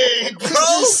hey,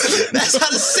 bro. That's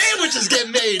how the sandwiches get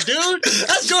made, dude.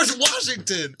 That's George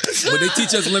Washington. But they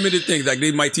teach us limited things. Like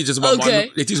they might teach us about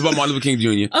Martin Luther King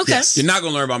Jr. Okay. Yes. You're not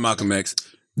gonna learn about Malcolm X.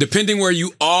 Depending where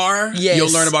you are,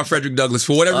 you'll learn about Frederick Douglass.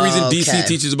 For whatever reason, DC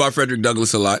teaches about Frederick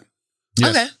Douglass a lot.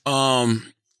 Yes. Okay.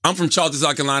 I'm from Charleston,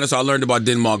 South Carolina, so I learned about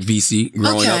Denmark, VC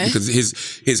growing up because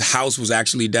his house was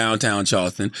actually downtown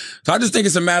Charleston. So I just think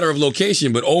it's a matter of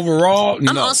location, but overall,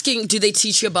 I'm asking, do they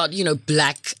teach you about,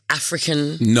 Black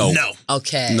African? No.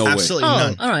 Okay. No way. Absolutely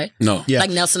none. All right. No. Yeah.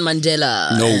 Like Nelson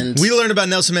Mandela. No. We learned about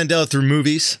Nelson Mandela through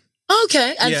movies.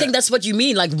 Okay. I think that's what you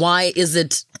mean. Like, why is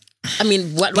it... I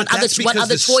mean, what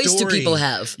other choice do people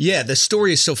have? Yeah, the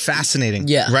story is so fascinating.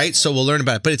 Yeah. Right? So we'll learn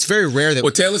about it. But it's very rare that...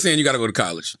 Well, Taylor's saying you got to go to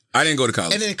college. I didn't go to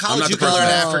college. And then in college you can learn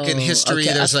African history.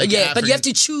 Okay. There's but you have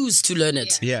to choose to learn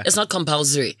it. Yeah. It's not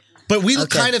compulsory. But we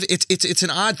kind of, it's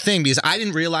an odd thing because I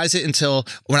didn't realize it until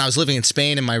when I was living in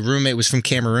Spain and my roommate was from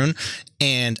Cameroon.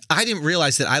 And I didn't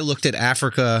realize that I looked at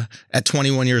Africa at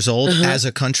 21 years old as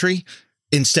a country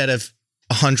instead of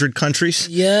 100 countries.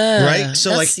 Yeah. Right?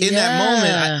 So like in that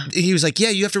moment, he was like, yeah,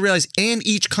 you have to realize, and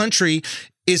each country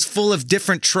is full of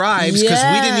different tribes because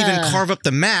we didn't even carve up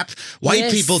the map.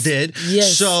 White people did.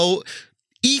 Yes. So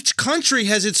each country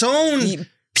has its own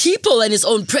people and its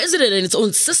own president and its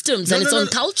own systems and its own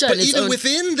culture. But and its even own...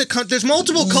 within the country, there's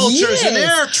multiple cultures and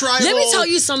there are tribal. Let me tell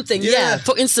you something. Yeah.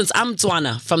 For instance, I'm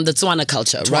Tswana from the Tswana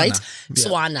culture, right?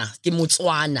 Tswana.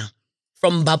 Tswana.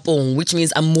 From Bapong, which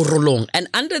means I'm Morolong. And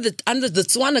under the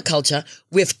Tswana culture,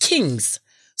 we have kings.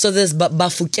 So there's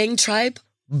Bafokeng tribe,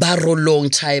 Barolong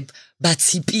tribe,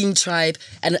 Batsiping tribe,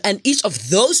 and each of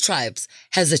those tribes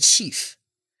has a chief.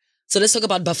 So let's talk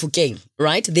about Bafokeng,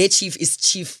 right? Their chief is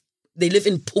chief. They live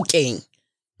in Phokeng,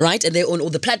 right? And they own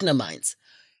all the platinum mines.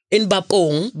 In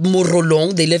Bapong,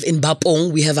 Morolong, they live in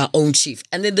Bapong. We have our own chief.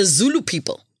 And then the Zulu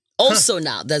people, also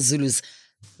now, the Zulus.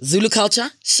 Zulu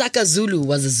culture, Shaka Zulu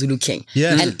was a Zulu king.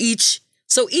 Yeah. And each,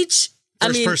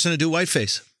 First person to do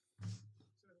whiteface.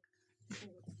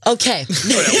 Okay. That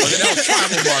was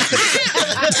tribal marketing.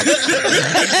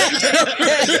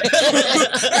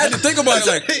 I had to think about it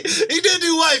like he did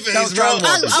do whiteface. That was tribal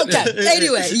marketing. Okay.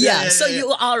 Anyway, yeah. So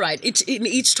you are right. In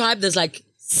each tribe, there's like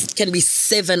can be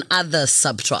 7 other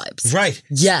sub-tribes. Right.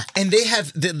 Yeah. And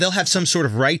they'll have some sort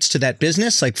of rights to that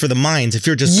business, like for the mines, if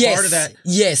you're just part of that.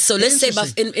 Yes. So let's say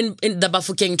in the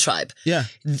Bafokeng tribe, yeah,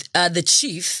 the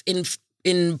chief in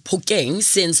Phokeng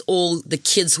sends all the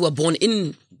kids who are born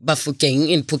in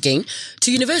Phokeng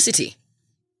to university.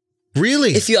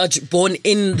 Really? If you are born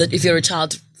if you're a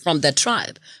child from that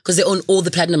tribe, because they own all the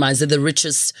platinum mines. They're the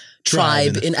richest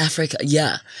tribe in Africa.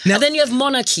 Yeah. Now, and then you have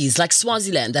monarchies like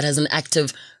Swaziland that has an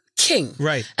active king.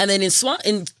 Right. And then in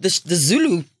the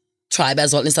Zulu tribe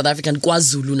as well in South Africa, and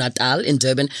KwaZulu-Natal in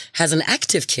Durban has an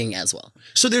active king as well.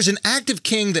 So there's an active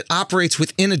king that operates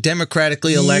within a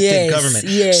democratically elected government.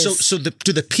 Yes. So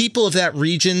do the people of that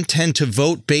region tend to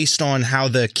vote based on how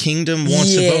the kingdom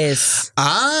wants to vote?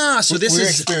 So we're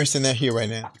experiencing that here right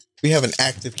now. We have an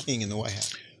active king in the White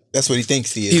House. That's what he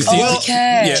thinks he is. He's about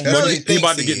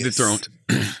to get dethroned.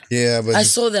 Yeah, but I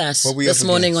saw that this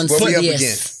morning on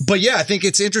CBS. But yeah, I think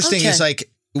it's interesting. It's like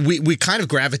we kind of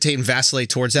gravitate and vacillate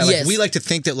towards that. Like we like to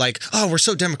think that like, oh, we're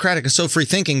so democratic and so free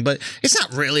thinking, but it's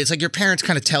not really. It's like your parents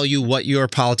kind of tell you what your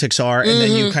politics are, and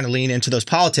then you kind of lean into those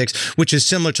politics, which is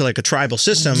similar to like a tribal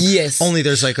system. Yes. Only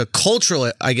there's like a cultural,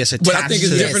 I guess, attached. But I think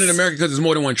it's different in America because there's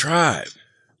more than one tribe.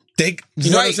 You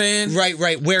know what I'm saying?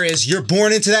 Right. Whereas you're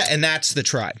born into that, and that's the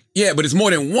tribe. Yeah, but it's more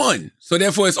than one. So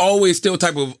therefore, it's always still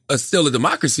still a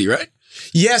democracy, right?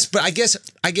 Yes, but I guess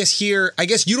you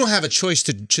don't have a choice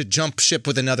to jump ship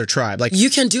with another tribe. Like you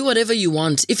can do whatever you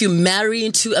want. If you marry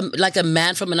into like a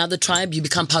man from another tribe, you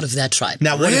become part of that tribe.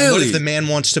 Now, what if the man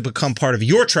wants to become part of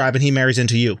your tribe and he marries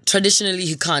into you? Traditionally,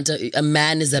 he can't. A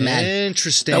man is a man.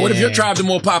 Interesting. Now, what if your tribe's a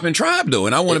more popping tribe though,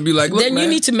 and I want to be like, look, then man, you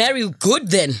need to marry good.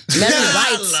 Then marry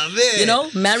right. I love it. You know,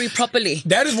 marry properly.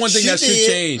 That is one thing that should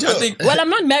change. I think. Well, I'm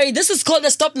not married. This is called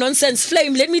a stop nonsense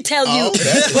flame. Let me tell you.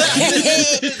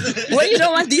 Well, you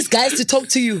don't want these guys to talk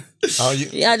to you.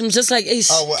 Yeah, I'm just like, hey,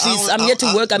 please, I'm here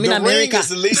to work. I'm in America. Ring is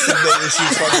the least of the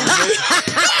issues fucking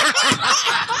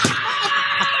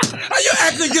How you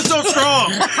acting get so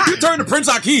strong? You turn to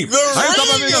Prince Hakeem. The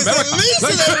ring is the least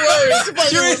of their worries.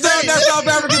 You ain't saying that South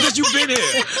Africa since you've been here.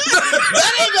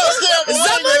 That ain't gonna scare them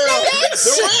away, girl.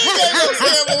 The ring ain't gonna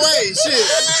scare them away. Shit.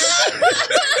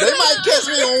 They might catch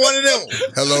me on one of them.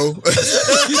 Hello.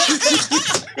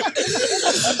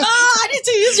 I need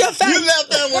to use your phone. You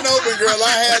left that one open, girl.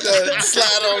 I had to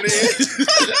slide on in.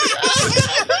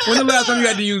 When the last time you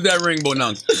had to use that ring,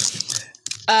 Bonang?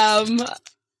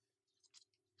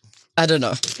 I don't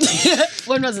know.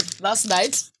 When was it? Last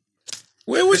night?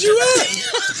 Where was you at?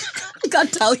 I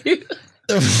can't tell you.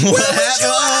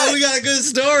 Oh, we got a good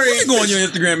story. You go on your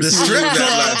Instagram and see what you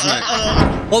got last night.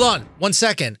 Hold on 1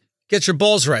 second. Get your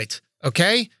balls right,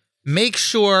 okay? Make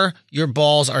sure your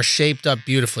balls are shaped up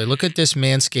beautifully. Look at this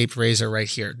Manscaped razor right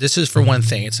here. This is for one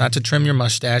thing. It's not to trim your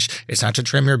mustache. It's not to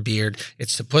trim your beard.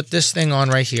 It's to put this thing on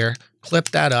right here, clip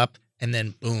that up, and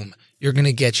then boom. You're going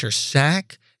to get your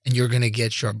sack and you're going to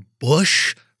get your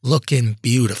bush looking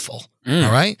beautiful.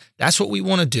 All right? That's what we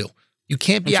want to do. You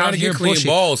can't be out here clean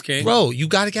balls, King. Bro, you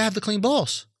got to have the clean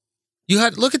balls.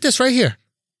 Look at this right here.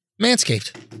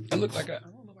 Manscaped. I look like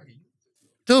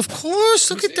Dude, of course.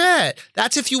 Look at that.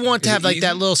 That's if you want to have like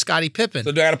that little Scottie Pippen.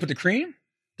 So do I got to put the cream?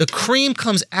 The cream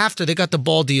comes after. They got the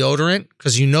ball deodorant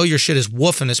because you know your shit is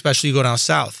woofing, especially you go down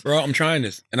south. Bro, I'm trying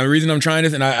this. And the reason I'm trying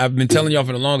this, and I've been telling y'all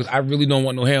for the longest, I really don't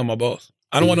want no hair on my balls.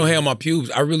 I don't want no hair on my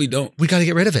pubes. I really don't. We got to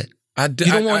get rid of it. I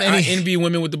envy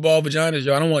women with the ball vaginas,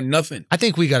 yo. I don't want nothing. I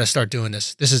think we got to start doing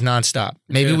this. This is nonstop.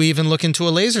 Maybe we even look into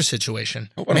a laser situation.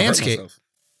 Manscaped.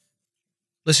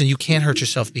 Listen, you can't hurt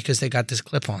yourself because they got this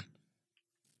clip on.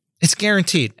 It's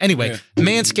guaranteed. Anyway,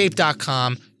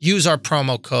 manscaped.com. Use our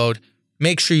promo code.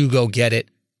 Make sure you go get it.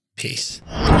 Peace.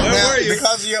 Now,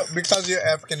 because of your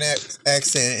African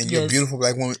accent and you're a beautiful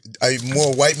black woman, are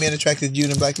more white men attracted to you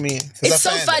than black men? It's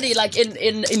so funny. Like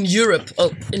in Europe,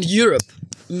 the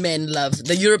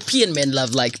European men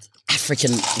love like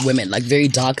African women, like very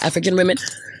dark African women.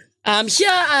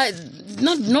 Here,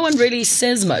 no one really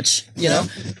says much, you know,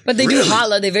 but they do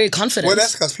holler. They're very confident. Well,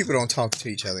 that's because people don't talk to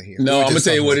each other here. No, I'm gonna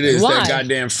tell you what it is. Why? That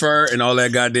goddamn fur and all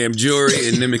that goddamn jewelry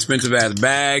and them expensive ass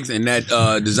bags and that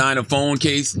designer phone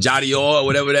case, Jadior or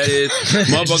whatever that is.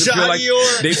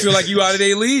 Motherfuckers feel like you out of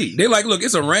their league. They like, look,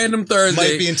 it's a random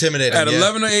Thursday. Might be intimidating at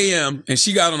 11 a.m. and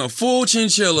she got on a full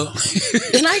chinchilla.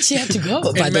 And I actually have to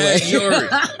go, by the way. Jewelry.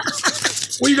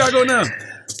 Where you gotta go now?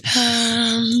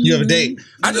 You have a date.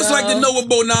 I just like to know what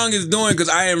Bonang is doing because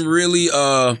I am really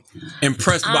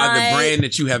impressed by the brand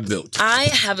that you have built. I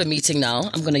have a meeting now.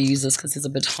 I'm going to use this because it's a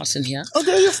bit hot in here.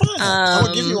 Okay, you're fine. I'm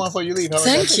going to give you one before you leave.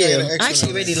 Thank you. I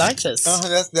actually really like this.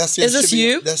 That's your Is this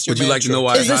you? That's your Would you like to know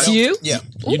why Is this you? Yeah.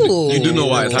 You do know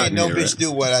why it's hot in No here, bitch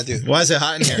do what I do. Why is it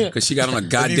hot in here? because she got on a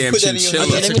goddamn put that in your chinchilla.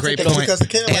 hand, That's a great point. Because it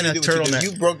can't And a do what you do. turtleneck.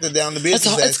 You broke it down the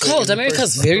business. It's cold.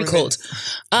 America's very cold.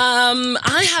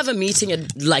 I have a meeting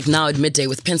at midday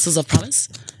with Pencils of Promise.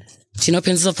 Do you know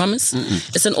Pencils of Promise?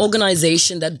 It's an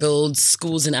organization that builds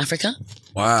schools in Africa.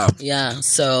 Wow. Yeah.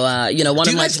 So, one Do of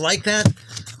you my... guys like that?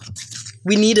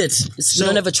 We need it. We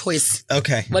don't have a choice.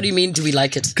 Okay. What do you mean, do we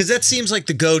like it? Because that seems like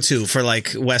the go-to for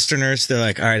like Westerners. They're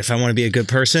like, all right, if I want to be a good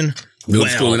person, Build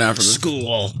school in Africa.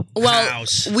 School. Well,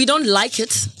 house. We don't like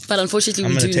it, but unfortunately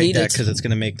I'm we going do to take need that it. because it's going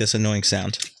to make this annoying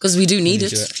sound. Because we do need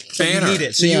it. Fan You her. need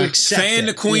it. So you Yeah. accept Fan it.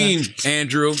 the queen,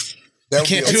 Andrew. That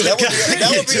can't do it. That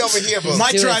would be over here, bro.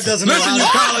 My Do tribe it. doesn't Listen, allow you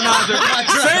it. colonizer.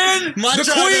 Fan My the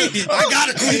tribe queen. I got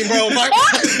a queen, bro. And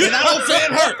I don't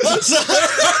fan her.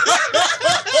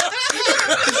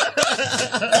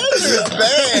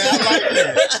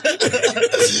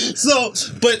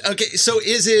 So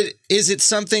is it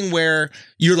something where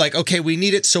you're like, okay, we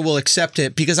need it, so we'll accept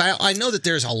it? Because I know that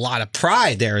there's a lot of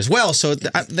pride there as well. So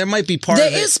there might be part of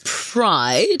it. There is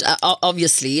pride,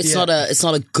 obviously. It's not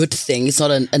a good thing. It's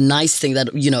not a nice thing that,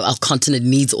 our continent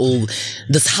needs all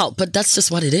this help. But that's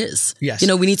just what it is. Yes.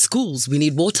 We need schools. We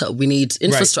need water. We need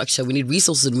infrastructure. We need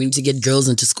resources. And we need to get girls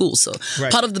into school. So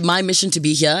part of my mission to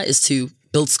be here is to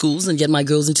build schools and get my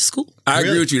girls into school. I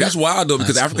agree with you. That's wild though,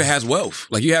 because Africa has wealth.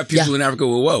 Like you have people in Africa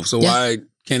with wealth. So why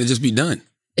can't it just be done?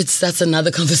 That's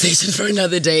another conversation for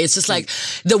another day. It's just like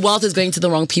the wealth is going to the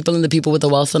wrong people and the people with the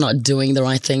wealth are not doing the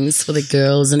right things for the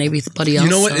girls and everybody else.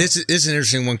 You know what? It's an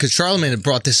interesting one because Charlamagne had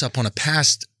brought this up on a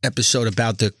past episode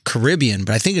about the Caribbean,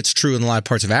 but I think it's true in a lot of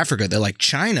parts of Africa that like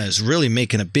China is really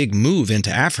making a big move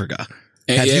into Africa.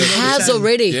 Has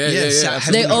already. Yeah.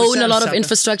 They own a lot of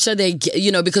infrastructure. They,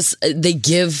 because they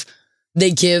give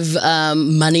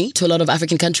money to a lot of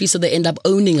African countries, so they end up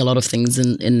owning a lot of things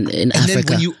in and Africa. Then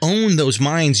when you own those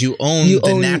mines, you own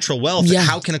the natural wealth. Yeah.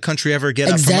 How can a country ever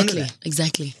get up from under that?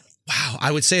 Exactly. Wow,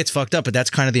 I would say it's fucked up, but that's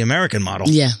kind of the American model.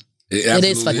 Yeah. It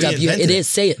is fucked up. It is.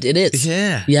 Say it. It is.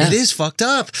 Yeah. It is fucked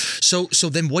up. So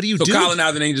then what do you do? So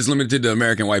colonizing ain't just limited to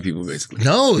American white people, basically.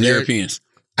 No, Europeans.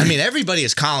 I mean, everybody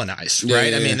is colonized,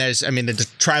 right? Yeah. I mean, the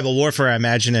tribal warfare, I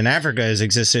imagine, in Africa has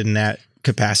existed in that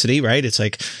capacity, right? It's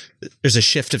like there's a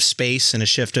shift of space and a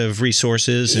shift of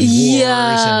resources and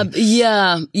wars.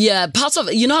 Yeah. Parts of,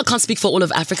 I can't speak for all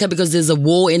of Africa because there's a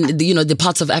war in, the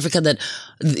parts of Africa that,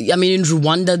 in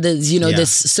Rwanda,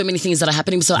 there's so many things that are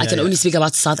happening. So I can only speak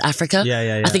about South Africa.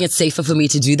 Yeah. I think it's safer for me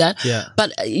to do that. Yeah.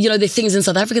 But, there are things in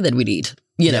South Africa that we need.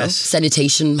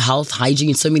 Sanitation, health,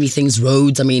 hygiene, so many things,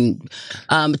 roads.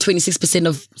 26%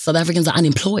 of South Africans are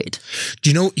unemployed. Do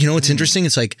you know what's interesting?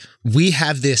 It's like we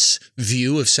have this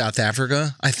view of South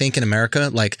Africa, I think, in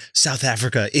America. Like South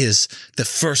Africa is the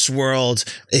first world.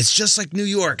 It's just like New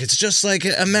York. It's just like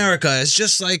America. It's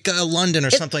just like London or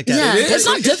something like that. Yeah, it's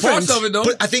not different. Parts of it, though.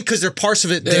 But I think because there are parts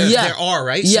of it there are,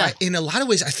 right? Yeah. So in a lot of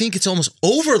ways, I think it's almost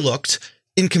overlooked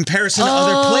in comparison to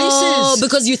other places.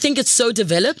 Because you think it's so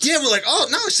developed? Yeah, we're like, oh,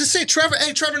 no, it's just say Trevor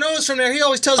Noah's from there. He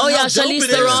always tells us how dope Charlize it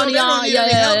is. Theron,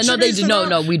 No, they do.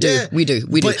 No, we do. Yeah. We do.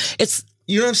 But It's...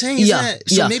 You know what I'm saying?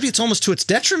 So maybe it's almost to its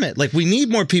detriment. Like we need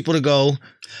more people to go.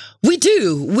 We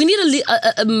do. We need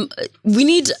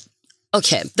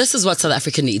okay, this is what South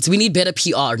Africa needs. We need better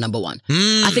PR, number one.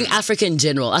 I think Africa in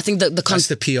general. I think That's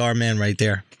the PR man right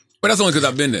there. But that's only because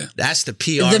I've been there. That's the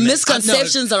PR the man.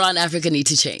 misconceptions around Africa need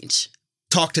to change.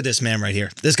 Talk to this man right here.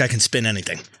 This guy can spin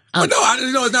anything. But no,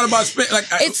 it's not about spin. Like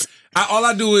all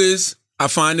I do is I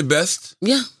find the best.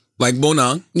 Yeah. Like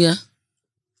Bonang. Yeah.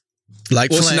 Like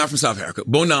Well, she's Flame. not from South Africa.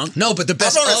 Bonang. No, but the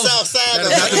best I'm on the of- south side.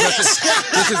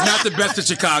 This is not the best of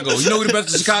Chicago. You know who the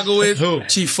best of Chicago is? Who?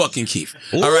 Chief fucking Keef.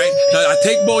 All right? Now, I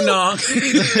take Bonang.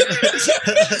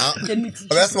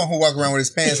 Well, that's the one who walk around with his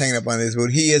pants hanging up on his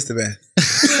boot. He is the best.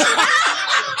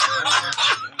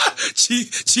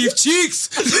 Chief Cheeks.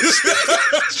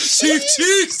 Chief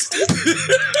Cheeks.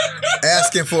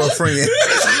 Asking for a friend.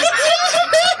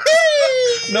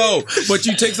 No, but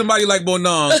you take somebody like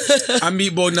Bonang. I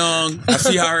meet Bonang. I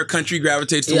see how her country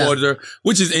gravitates towards her,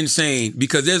 which is insane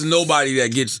because there's nobody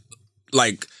that gets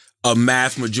like a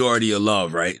mass majority of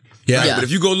love, right? Yeah. Right? Yeah. But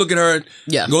if you go look at her,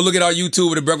 go look at our YouTube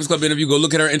or the Breakfast Club interview, go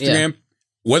look at her Instagram.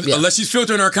 Unless she's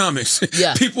filtering her comments,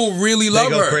 people really love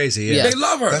They go her. crazy, yeah. They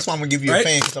love her. That's why I'm gonna give you Right? a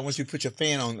fan because I want you to put your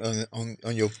fan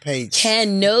on your page.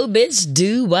 Can no bitch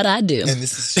do what I do? And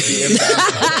this is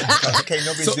okay.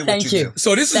 No bitch do what Thank you. do.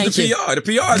 So this is the PR. The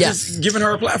PR is just giving her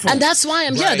a platform. And that's why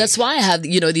I'm here. That's why I have,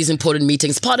 these important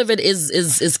meetings. Part of it is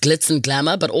glitz and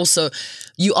glamour, but also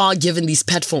you are given these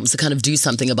platforms to kind of do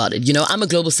something about it. I'm a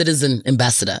global citizen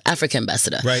ambassador, Africa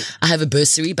ambassador. Right. I have a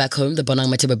bursary back home, the Bonang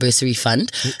Matheba Bursary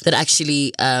Fund, that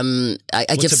actually I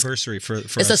give. What's a bursary for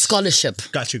It's a scholarship.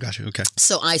 Got you. Okay.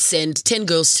 So I send 10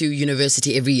 girls to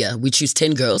university every year. We choose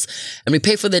 10 girls and we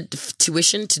pay for the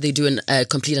tuition to they do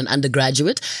complete an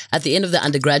undergraduate. At the end of the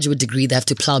undergraduate degree, they have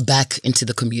to plow back into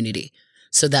the community.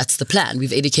 So that's the plan.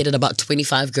 We've educated about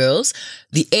 25 girls.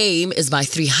 The aim is by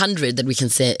 300 that we can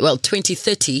send,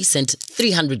 2030 sent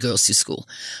 300 girls to school.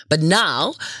 But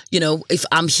now, if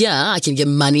I'm here, I can get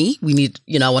money. We need,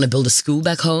 I want to build a school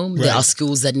back home. There are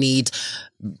schools that need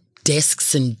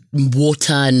desks and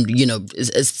water and,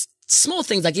 small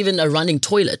things like even a running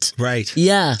toilet. Right.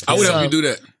 Yeah. I would help you do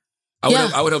that.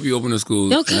 I would help you open a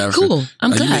school. Okay, cool.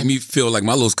 I'm glad. You make me feel like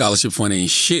my little scholarship fund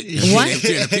ain't shit. What?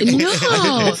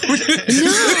 No.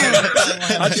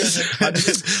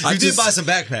 You did buy some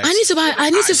backpacks. I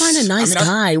need to find a nice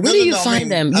guy. Where do you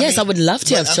find them? Yes, I would love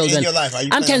to have children. In your life, are you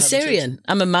I'm planning on having Cancerian.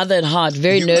 I'm a mother at heart,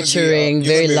 very You're gonna be, nurturing,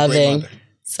 you're very gonna be a great loving. mother.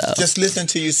 So Just listen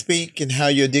to you speak and how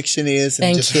your diction is and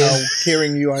Thank just you. how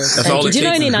caring you are. That's Thank all you. it Do you know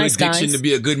takes any is nice good diction guys? to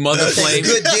be a good mother, Flame.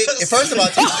 Good dick. First of all,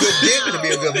 it takes good dick to be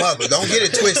a good mother. Don't get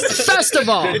it twisted. first of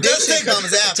all, Diction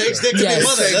comes after. Takes dick to be a Yes.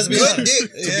 mother. It Let's takes be good honest.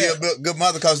 dick to be a good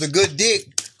mother because the good dick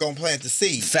gonna plant the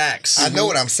seed. Facts. I know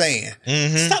what I'm saying.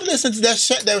 Stop listening to that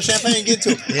champagne get to.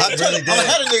 I'm really gonna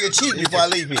have a nigga cheat before I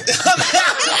leave here.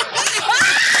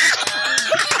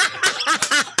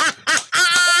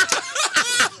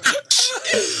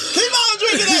 Keep on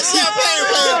drinking that champagne,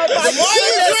 man. The more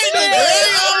you drink, the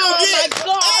greater I'm gonna get.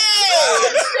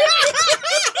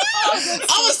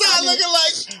 I'm gonna start looking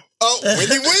like,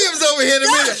 Wendy Williams over here in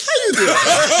a minute.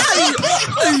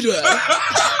 How you doing?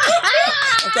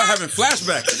 I start having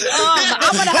flashbacks.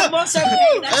 I'm gonna have more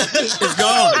champagne. It's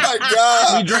gone. Oh my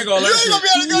God. We drink all You that ain't gonna be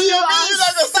shit. able to go to your bed. You're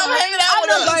not gonna stop hanging out I'm with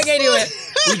not us. going anywhere.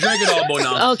 We drink it all,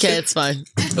 Bonang. Okay, it's fine.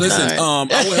 Listen, I will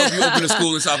help you open a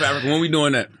school in South Africa. When we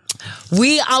doing that?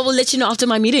 I will let you know after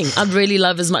my meeting. I'd really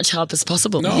love as much help as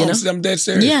possible. No, I'm dead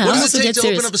serious. Yeah, What I'm does also it take dead to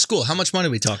serious. open up a school? How much money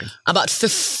are we talking? About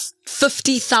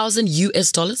 $50,000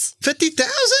 US.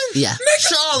 50,000? Yeah.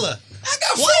 Charla. I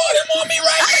got 4 of them on me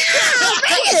right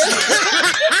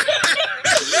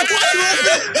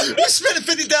now. You're spending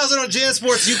 50,000 on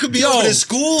JanSports. You could be over to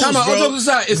schools, Time out. bro. On the other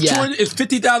side, it's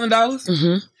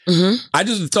 $50,000.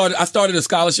 I started a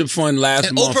scholarship fund last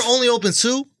And month. Oprah only opens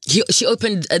 2? She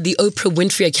opened the Oprah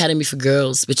Winfrey Academy for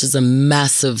Girls, which is a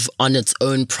massive, on its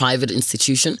own, private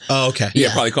institution. Oh, okay. Yeah,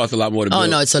 it probably costs a lot more to build. Oh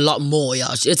no, it's a lot more. Yeah,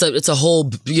 it's a whole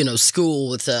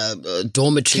school with a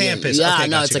dormitory. Campus. Yeah, Okay,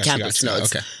 no, gotcha, it's a gotcha, campus. gotcha. No,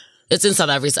 it's Okay. It's in South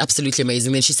Africa. It's absolutely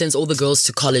amazing. Then she sends all the girls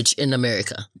to college in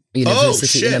America,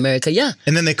 university shit. in America. Yeah,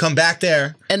 And then they come back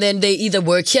there. and then they either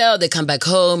work here or they come back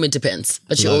home. It depends.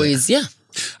 But she always,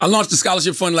 I launched a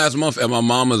scholarship fund last month at my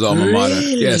mama's alma mater.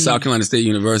 Really? Yeah, South Carolina State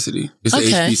University. It's the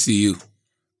Okay. HBCU.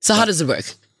 So how does it work?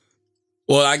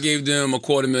 Well, I gave them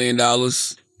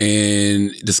 $250,000,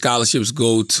 and the scholarships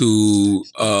go to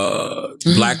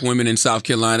Black women in South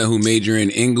Carolina who major in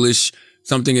English,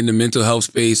 something in the mental health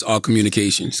space, or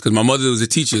communications. Because my mother was a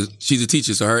teacher. She's a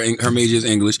teacher, so her major is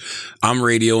English. I'm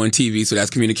radio and TV, so that's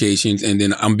communications. And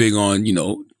then I'm big on,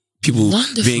 people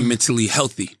Wonderful. being mentally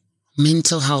healthy.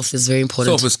 Mental health is very So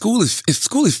important. if school is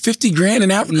 $50,000 in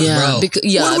Africa, Yeah, bro, because,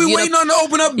 what are we waiting on to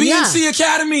open up BNC Yeah.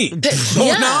 Academy?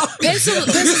 Yeah, pencils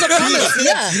are promised.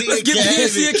 Yeah. Let's get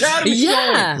BNC Academy.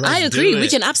 Yeah, Let's I agree. do it. We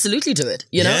can absolutely do it.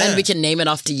 Yeah. And we can name it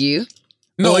after you.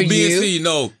 No, Or BNC, you.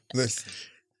 no. Listen,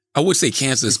 I would say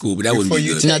cancer school, but that wouldn't be Before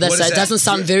you good. No, What is that that? doesn't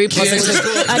sound very positive.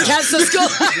 A cancer school.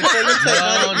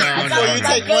 before you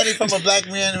take money from a black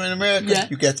man in America, Yeah.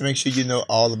 you got to make sure you know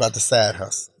all about the side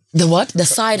hustle. The what? The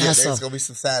side Yeah, hustle. there's gonna be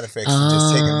some side effects from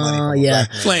just taking money from a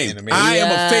black man Flame. in America. I am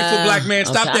a faithful black man.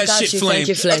 Stop Okay, I that got shit, you. Flame. Thank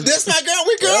you, Flame. That's my girl.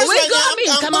 We girls We right got now. me.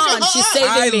 Come on. looking She's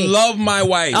hard. saving I me. love my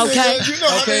wife. Okay. You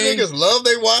know how many niggas love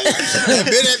their wife and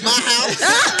been at my house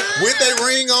with their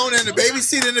ring on and the baby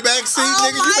seat in the back seat,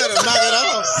 nigga. You better knock it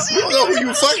off. You don't know who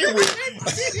you fucking with.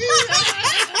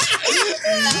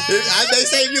 They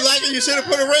say if you like it, you should have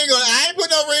put a ring on it. I ain't put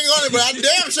no ring on it, but I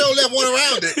damn sure left one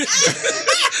around it.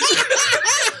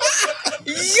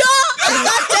 Yo, I'm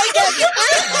not taking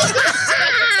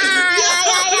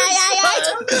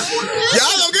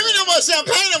Y'all don't give me no more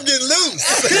champagne. I'm getting loose.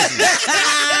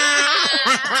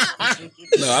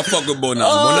 No, I fuck with Bonang.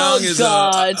 Oh, Bonang is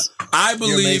God. I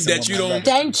believe that you don't.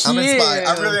 Thank you. I'm inspired.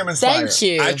 I really am inspired. Thank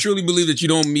you. I truly believe that you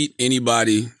don't meet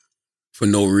anybody for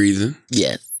no reason.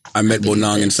 Yes. I met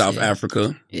Bonang in that, South yeah.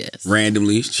 Africa. Yes.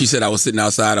 Randomly. She said I was sitting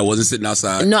outside. I wasn't sitting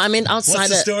outside. No, I mean outside. What's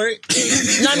the story?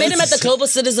 No, I met him at the Global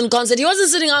Citizen concert. He wasn't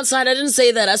sitting outside. I didn't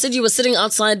say that. I said you were sitting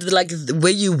outside, like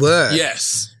where you were.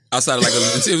 Yes. Outside of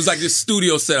it was like this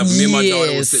studio setup. Me and my daughter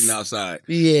was Yes. sitting outside.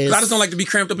 Yes. 'Cause I just don't like to be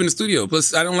cramped up in the studio.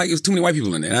 Plus, I don't like there's too many white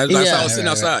people in there. That's why I was sitting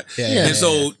outside. Yeah. And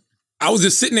so I was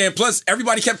just sitting there. And plus,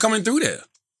 everybody kept coming through there.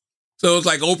 So it was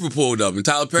like Oprah pulled up and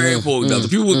Tyler Perry pulled up. The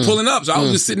people were pulling up. So I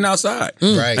was just sitting outside.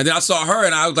 Right. And then I saw her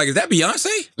and I was like, is that Beyonce?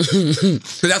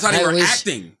 Because that's how they were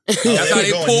acting. That's how they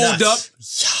Going pulled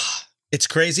nuts. up. It's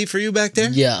crazy for you back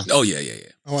there? Yeah. Oh, yeah.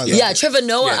 Yeah, Trevor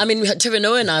Noah. Yeah. I mean, Trevor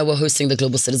Noah and I were hosting the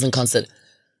Global Citizen concert.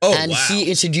 Oh, And wow. he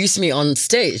introduced me on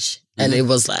stage. And it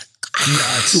was like,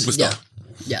 Superstar.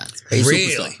 yeah.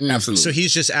 Really? Absolutely. So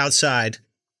he's just outside.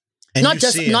 And Not you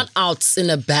just, see him, not out in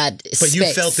a bad but space. you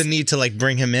felt the need to like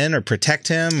bring him in or protect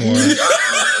him or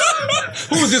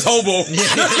Who was this hobo?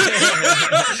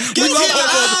 get him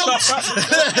out!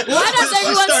 Why does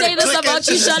everyone say this about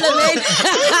you, Charlamagne?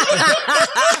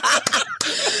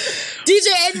 DJ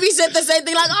Envy said the same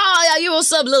thing, like, oh, yeah, you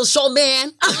what's up, little show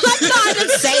man? I'm like, no, I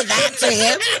didn't say that to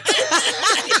him.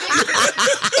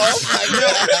 Oh my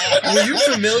God. Were you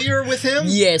familiar with him?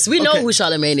 Yes, we know Okay. who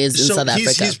Charlamagne is in South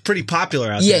Africa. He's pretty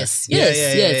popular out Yes, there.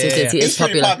 yes, yes, he He's is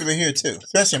pretty popular. popular here too,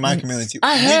 especially in my community.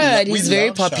 I heard he's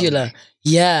very popular.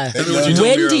 Yeah, what you told me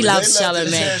Wendy earlier. loves They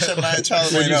Charlamagne.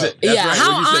 Charlamagne up. Yeah, right,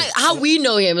 what'd you say? how we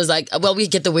know him is like, well, we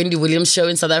get the Wendy Williams show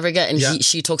in South Africa, and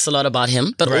she talks a lot about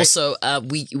him, but Right. also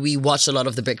we watch a lot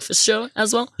of the Breakfast Show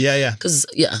as well. Yeah. Because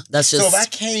that's just. So if I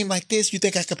came like this, you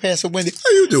think I could pass with Wendy? How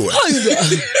you doing?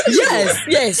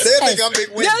 yes. They think I'm Big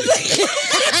Wendy.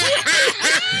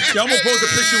 Yo, I'm gonna post a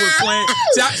picture with Flame.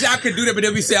 See, I could do that, but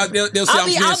they'll say I'll I'm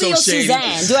be being so your shady.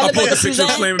 Suzanne. Do I I'll look like post a a picture of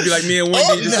Suzanne? Flame and be like, me and Wendy.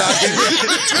 I'll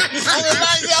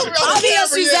be your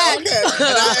Suzanne. Okay. And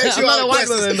I ask you I'm not all a white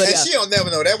questions, woman, but and yeah. she don't never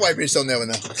know. That white bitch don't never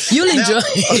know. You'll enjoy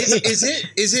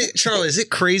Is it Charlie, is it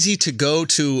crazy to go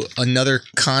to another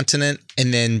continent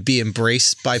and then be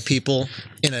embraced by people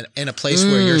in a place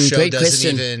where your show great doesn't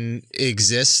question. even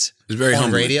exist? It's very on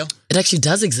humbling. radio? It actually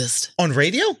does exist. On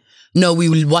radio? No, we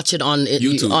will watch it on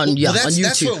YouTube. On Well, on YouTube.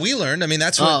 that's what we learned. I mean,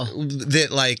 that's what that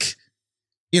like,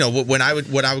 you know, when I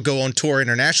would go on tour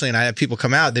internationally and I have people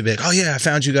come out, they'd be like, "Oh yeah, I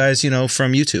found you guys,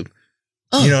 from YouTube."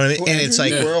 You know what I mean? And it's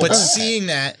like, but seeing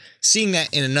that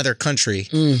in another country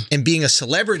and being a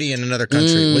celebrity in another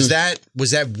country, was that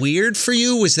weird for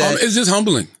you? Was that It's just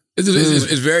humbling. It's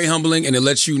very humbling, and it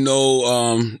lets you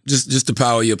know just the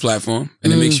power of your platform,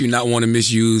 and it makes you not want to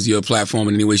misuse your platform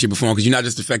in any way, shape, or form, because you're not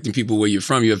just affecting people where you're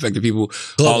from, you're affecting people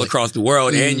all across the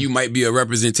world, and you might be a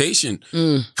representation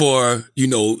for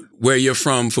where you're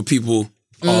from for people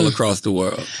all across the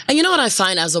world. And you know what I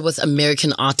find as with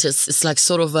American artists, it's like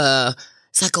sort of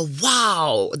it's like a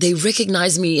wow, they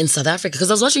recognize me in South Africa,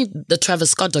 because I was watching the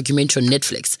Travis Scott documentary on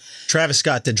Netflix. Travis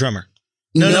Scott, the drummer?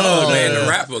 No, man, the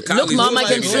rapper. Look, Mom, I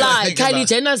Can Fly. Kylie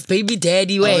Jenner's baby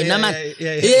daddy. Yeah.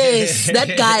 Yes,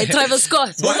 that guy, Travis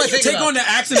Scott. Why do you take on the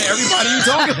accent of everybody you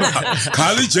talking about?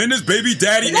 Kylie Jenner's baby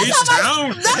daddy,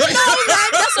 H-Town.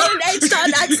 That's not an H-Town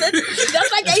accent.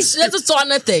 That's like that's a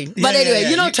Tswana thing. But anyway,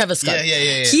 you know Travis Scott.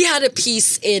 Yeah. He had a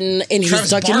piece in his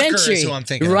Travis Barker documentary. is who I'm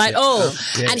thinking of, right?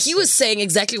 yeah. And he was saying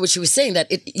exactly what she was saying, that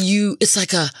it's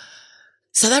like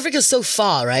South Africa's so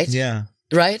far, right? Yeah.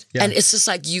 Right? Yeah. And it's just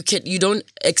like you don't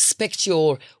expect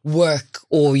your work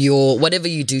or your whatever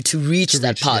you do to reach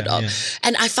that part of. yeah.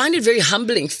 And I find it very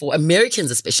humbling for Americans,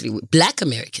 especially Black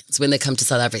Americans, when they come to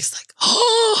South Africa. It's like,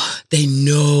 oh, they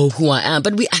know who I am.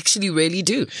 But we actually really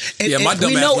do. Yeah, my dumb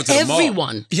We ass know went to the mall.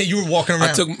 everyone. Yeah, you were walking around.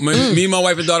 I took me and my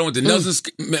wife and daughter went to Nelson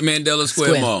Mandela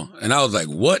Square Mall, and I was like,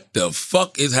 "What the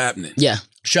fuck is happening?" Yeah.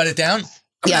 Shut it down.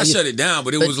 I shut it down,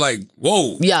 but it was like,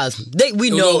 whoa. Yeah. We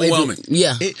was know overwhelming.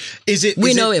 Yeah.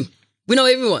 We know him. We know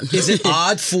everyone. Is it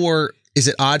odd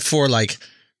for like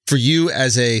for you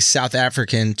as a South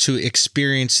African to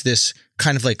experience this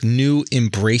kind of like new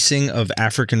embracing of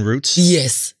African roots?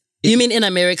 Yes. You mean in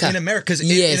America? In America, because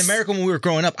in America when we were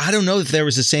growing up, I don't know if there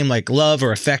was the same like love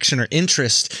or affection or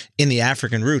interest in the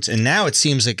African roots. And now it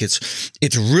seems like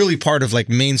it's really part of like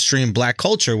mainstream Black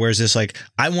culture. Whereas it's like,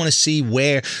 I want to see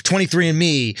where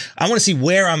 23andMe, I want to see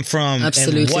where I'm from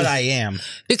and what I am.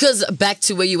 Because back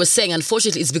to where you were saying,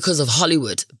 unfortunately, it's because of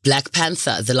Hollywood, Black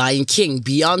Panther, The Lion King,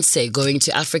 Beyonce going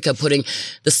to Africa, putting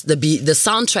the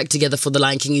soundtrack together for The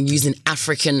Lion King and using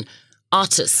African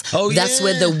artists. That's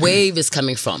where the wave is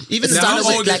coming from. Even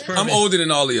I'm older than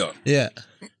all of y'all. Yeah.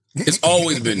 It's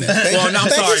always been that. Well, no, I'm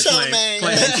sorry, Flame.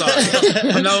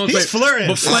 I'm sorry. He's flirting.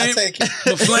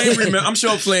 But Flame, I'm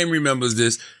sure Flame remembers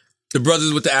this. The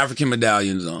brothers with the African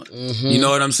medallions on. You know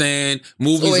what I'm saying?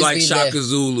 Movies always like Shaka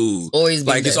Zulu. Always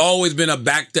been it's always been a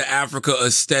back to Africa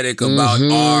aesthetic about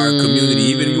our community.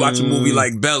 Even if you watch a movie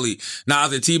like Belly,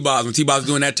 Nas and T-Boz, when T-Boz was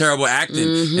doing that terrible acting,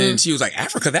 and she was like,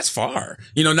 Africa, that's far.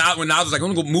 You know, now when Nas was like,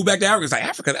 I'm gonna go move back to Africa, it's like,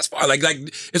 Africa, that's far. Like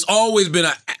it's always been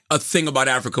a thing about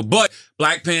Africa. But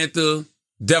Black Panther,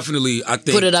 definitely, I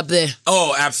think. Put it up there.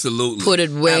 Oh, absolutely. Put it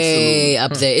way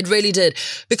up there. It really did.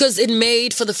 Because it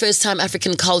made, for the first time,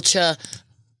 African culture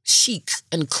chic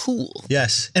and cool.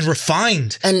 Yes. And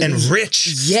refined. And rich.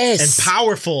 Yes. And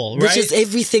powerful, right? Which is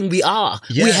everything we are.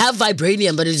 Yeah. We have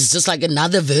vibranium, but it's just like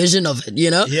another version of it,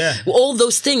 you know? Yeah. All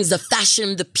those things, the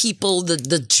fashion, the people,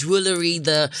 the jewelry,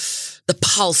 the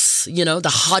pulse, you know, the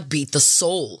heartbeat, the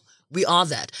soul. We are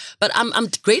that, but I'm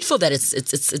grateful that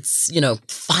it's you know,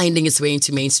 finding its way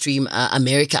into mainstream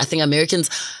America. I think Americans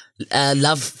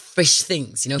love fresh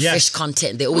things, you know, fresh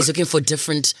content. They're always looking for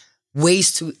different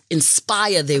ways to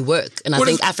inspire their work, and I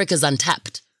think Africa's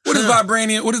untapped. What is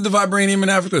vibranium? What is the vibranium in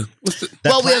Africa? We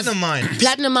have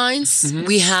platinum mines.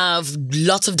 We have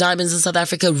lots of diamonds in South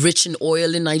Africa, rich in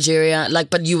oil in Nigeria.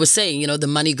 But you were saying, you know, the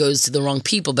money goes to the wrong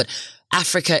people, but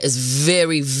Africa is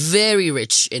very, very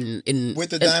rich in with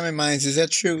the diamond mines. Is that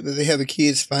true that they have the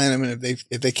kids find them, and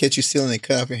if they catch you stealing, they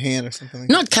cut off your hand or something like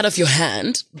that? Not cut off your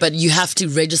hand, but you have to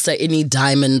register any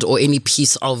diamond or any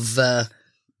piece of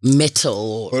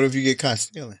metal. What if you get caught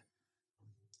stealing?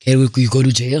 You go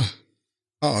to jail.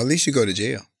 Oh, at least you go to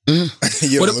jail. You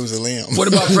don't lose a limb. What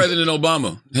about President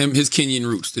Obama? His Kenyan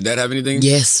roots. Did that have anything?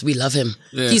 Yes, we love him.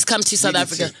 Yeah. He's come to South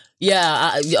Africa.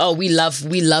 Yeah. We love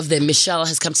them. Michelle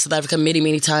has come to South Africa many,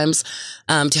 many times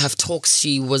to have talks.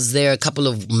 She was there a couple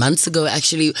of months ago.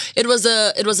 Actually, it was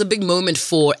a big moment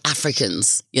for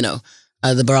Africans. You know,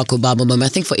 the Barack Obama moment. I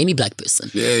think for any Black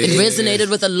person, it resonated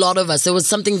with a lot of us. There was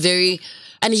something very.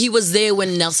 And he was there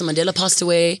when Nelson Mandela passed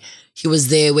away. He was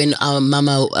there when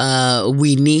Mama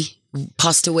Winnie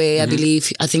passed away, I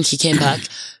believe. I think he came back.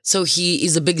 So he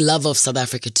is a big lover of South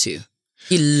Africa too.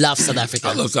 He loves South Africa.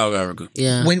 I love South Africa.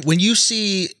 Yeah. When you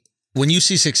see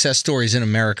success stories in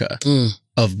America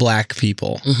of Black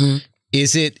people,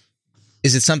 is it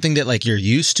something that like you're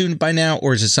used to by now,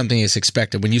 or is it something that's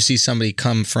expected? When you see somebody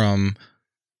come from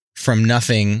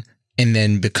nothing and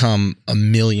then become a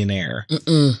millionaire.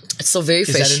 It's so very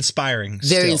fresh. Is that inspiring?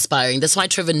 Very inspiring. That's why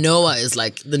Trevor Noah is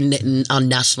like our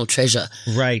national treasure.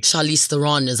 Right. Charlize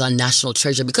Theron is our national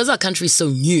treasure because our country is so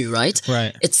new, right?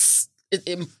 Right. It's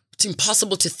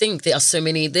impossible to think there are so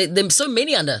many. There are so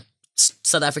many under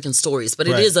South African stories, but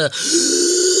it is a.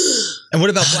 And what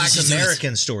about Black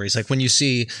American stories? Like when you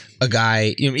see a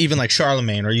guy, you know, even like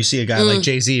Charlamagne, or you see a guy like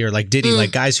Jay-Z or like Diddy,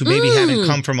 like guys who maybe haven't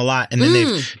come from a lot, and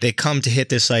then they come to hit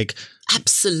this like.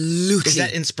 Absolutely. Is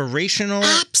that inspirational?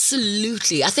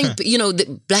 Absolutely. I think, you know,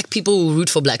 Black people will root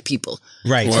for Black people.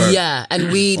 Right. Word. Yeah.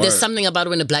 And there's something about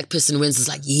when a Black person wins, it's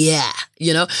like, yeah,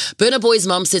 you know. Burna Boy's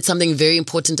mom said something very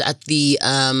important at the,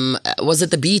 was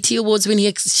it the BET Awards when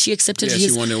she accepted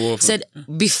his? She won the award. Said,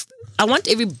 I want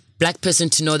every Black person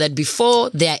to know that before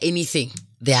they are anything,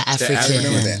 they are African. I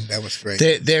remember that. That was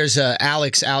great. There's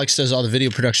Alex. Alex does all the video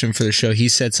production for the show. He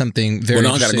said something very Well,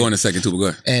 no, I got to go in a second too, but go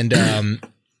ahead.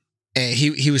 And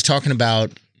he was talking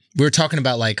about, we were talking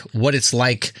about like what it's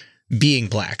like being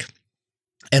Black.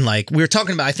 And like, we were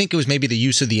talking about, I think it was maybe the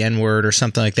use of the N-word or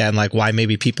something like that. And like why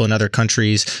maybe people in other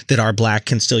countries that are Black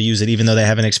can still use it, even though they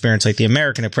haven't experienced like the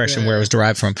American oppression where it was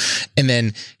derived from. And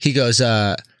then he goes,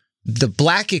 the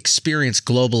Black experience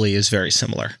globally is very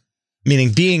similar.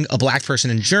 Meaning being a Black person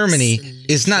in Germany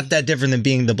is not that different than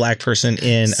being the Black person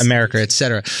in America,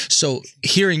 etc. So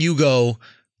hearing you go,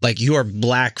 like, you're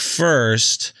Black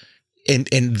first,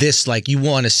 in this, like, you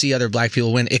want to see other black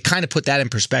people win, it kind of put that in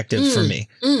perspective for me.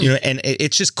 You know, and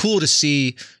it's just cool to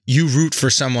see you root for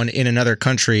someone in another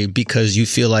country because you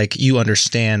feel like you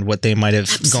understand what they might have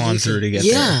gone through to get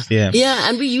there. Yeah,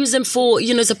 and we use them for,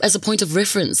 you know, as a point of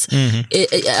reference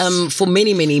for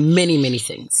many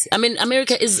things. I mean,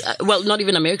 America is, well, not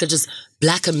even America, just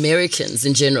black Americans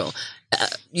in general.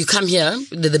 You come here,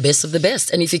 they're the best of the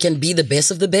best. And if you can be the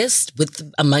best of the best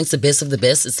amongst the best of the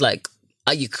best, it's like,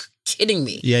 are you kidding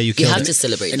me? Yeah, you have to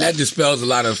celebrate and that dispels a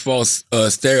lot of false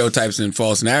stereotypes and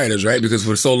false narratives, right? Because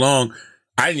for so long,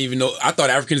 I didn't even know. I thought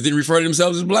Africans didn't refer to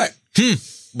themselves as black.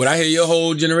 But I hear your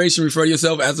whole generation refer to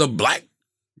yourself as a black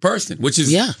person, which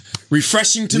is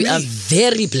refreshing to me. We are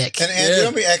very black. And Andrew,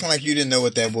 don't be acting like you didn't know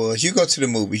what that was. You go to the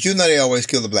movies. You know they always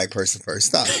kill the black person first.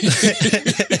 Stop. They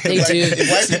do. If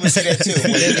white people see that too.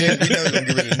 You know they're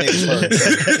going to get rid of the niggas first. So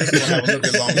you're going to have a little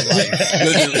bit longer life.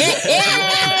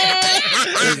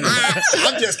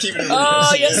 I'm just keeping it real.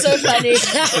 Oh, you're so funny.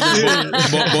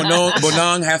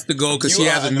 Bonang has to go because she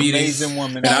has a meeting. Amazing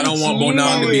woman. And I don't want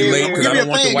Bonang to be late because I don't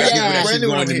want the white people that she's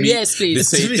going to meet Yes, please. to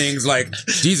say things like,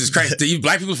 Jesus Christ, these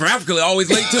black people from Africa are always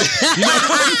late too. You know?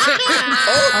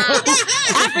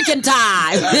 African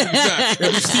time.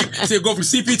 So go from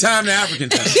CP time to African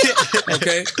time.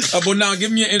 Okay? Bonang,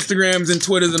 give me your Instagrams and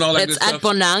Twitters and all that good stuff. It's at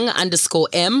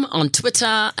Bonang_M on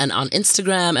Twitter and on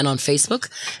Instagram and on Facebook.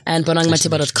 And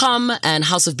BonangMatheba.com and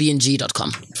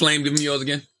houseofbng.com. Flame, give me yours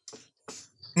again.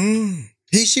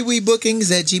 He, she, we bookings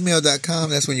at gmail.com.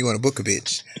 That's when you want to book a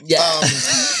bitch. Yeah.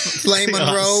 Flame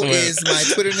Monroe is my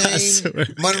Twitter name.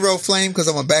 Monroe Flame, because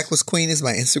I'm a backwards queen, is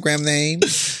my Instagram name.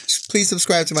 Please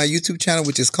subscribe to my YouTube channel,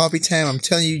 which is Coffee Time. I'm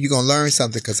telling you, you're going to learn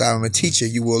something because I'm a teacher.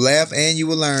 You will laugh and you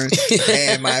will learn.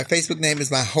 And my Facebook name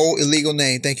is my whole illegal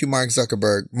name. Thank you, Mark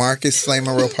Zuckerberg. Marcus Flame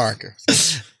Monroe Parker.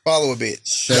 Follow a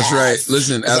bitch. That's right.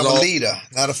 Listen, as I'm a leader,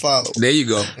 not a follower. There you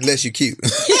go. Unless you're cute.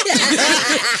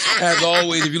 As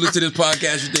always, if you listen to this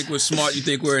podcast, you think we're smart, you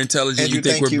think we're intelligent, Andrew, you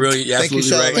think we're brilliant. You're Thank you,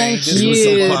 absolutely right. Charlamagne. Thank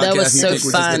you. That was so you think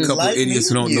we're just fun. a couple of idiots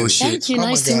who don't know shit. Thank you. Oh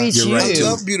Nice my to meet God. you. You're right, I too.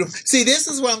 love beautiful. See, this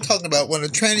is what I'm talking about. When a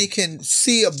tranny can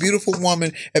see a beautiful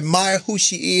woman, admire who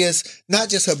she is, not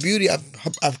just her beauty.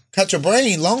 I've cut your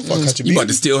brain long before I cut your You beauty. about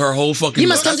to steal her whole fucking You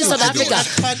must look. come to South Africa.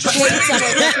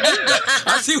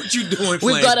 I see what you're doing,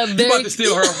 Flame. We've got a You very- about to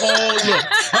steal her whole look.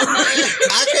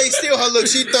 I can't steal her look.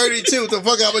 She's 32. What the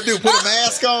fuck I'm gonna do? Put a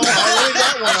mask on? I already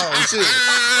got one on. Shit.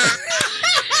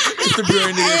 It's the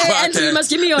Brilliant Idiots Podcast. Andrew, you must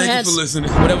give me your Thank hands. you for listening.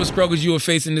 Whatever struggles you are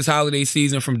facing this holiday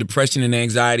season, from depression and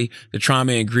anxiety to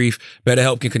trauma and grief,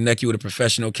 BetterHelp can connect you with a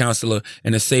professional counselor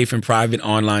in a safe and private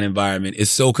online environment.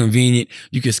 It's so convenient.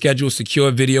 You can schedule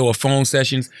secure video or phone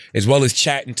sessions, as well as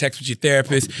chat and text with your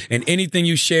therapist, and anything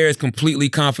you share is completely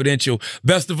confidential.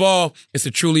 Best of all, it's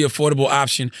a truly affordable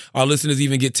option. Our listeners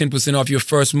even get 10% off your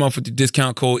first month with the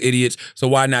discount code IDIOTS, so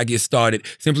why not get started?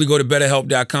 Simply go to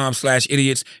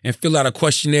betterhelp.com/idiots and fill out a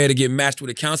questionnaire to get matched with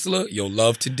a counselor you'll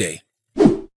love today.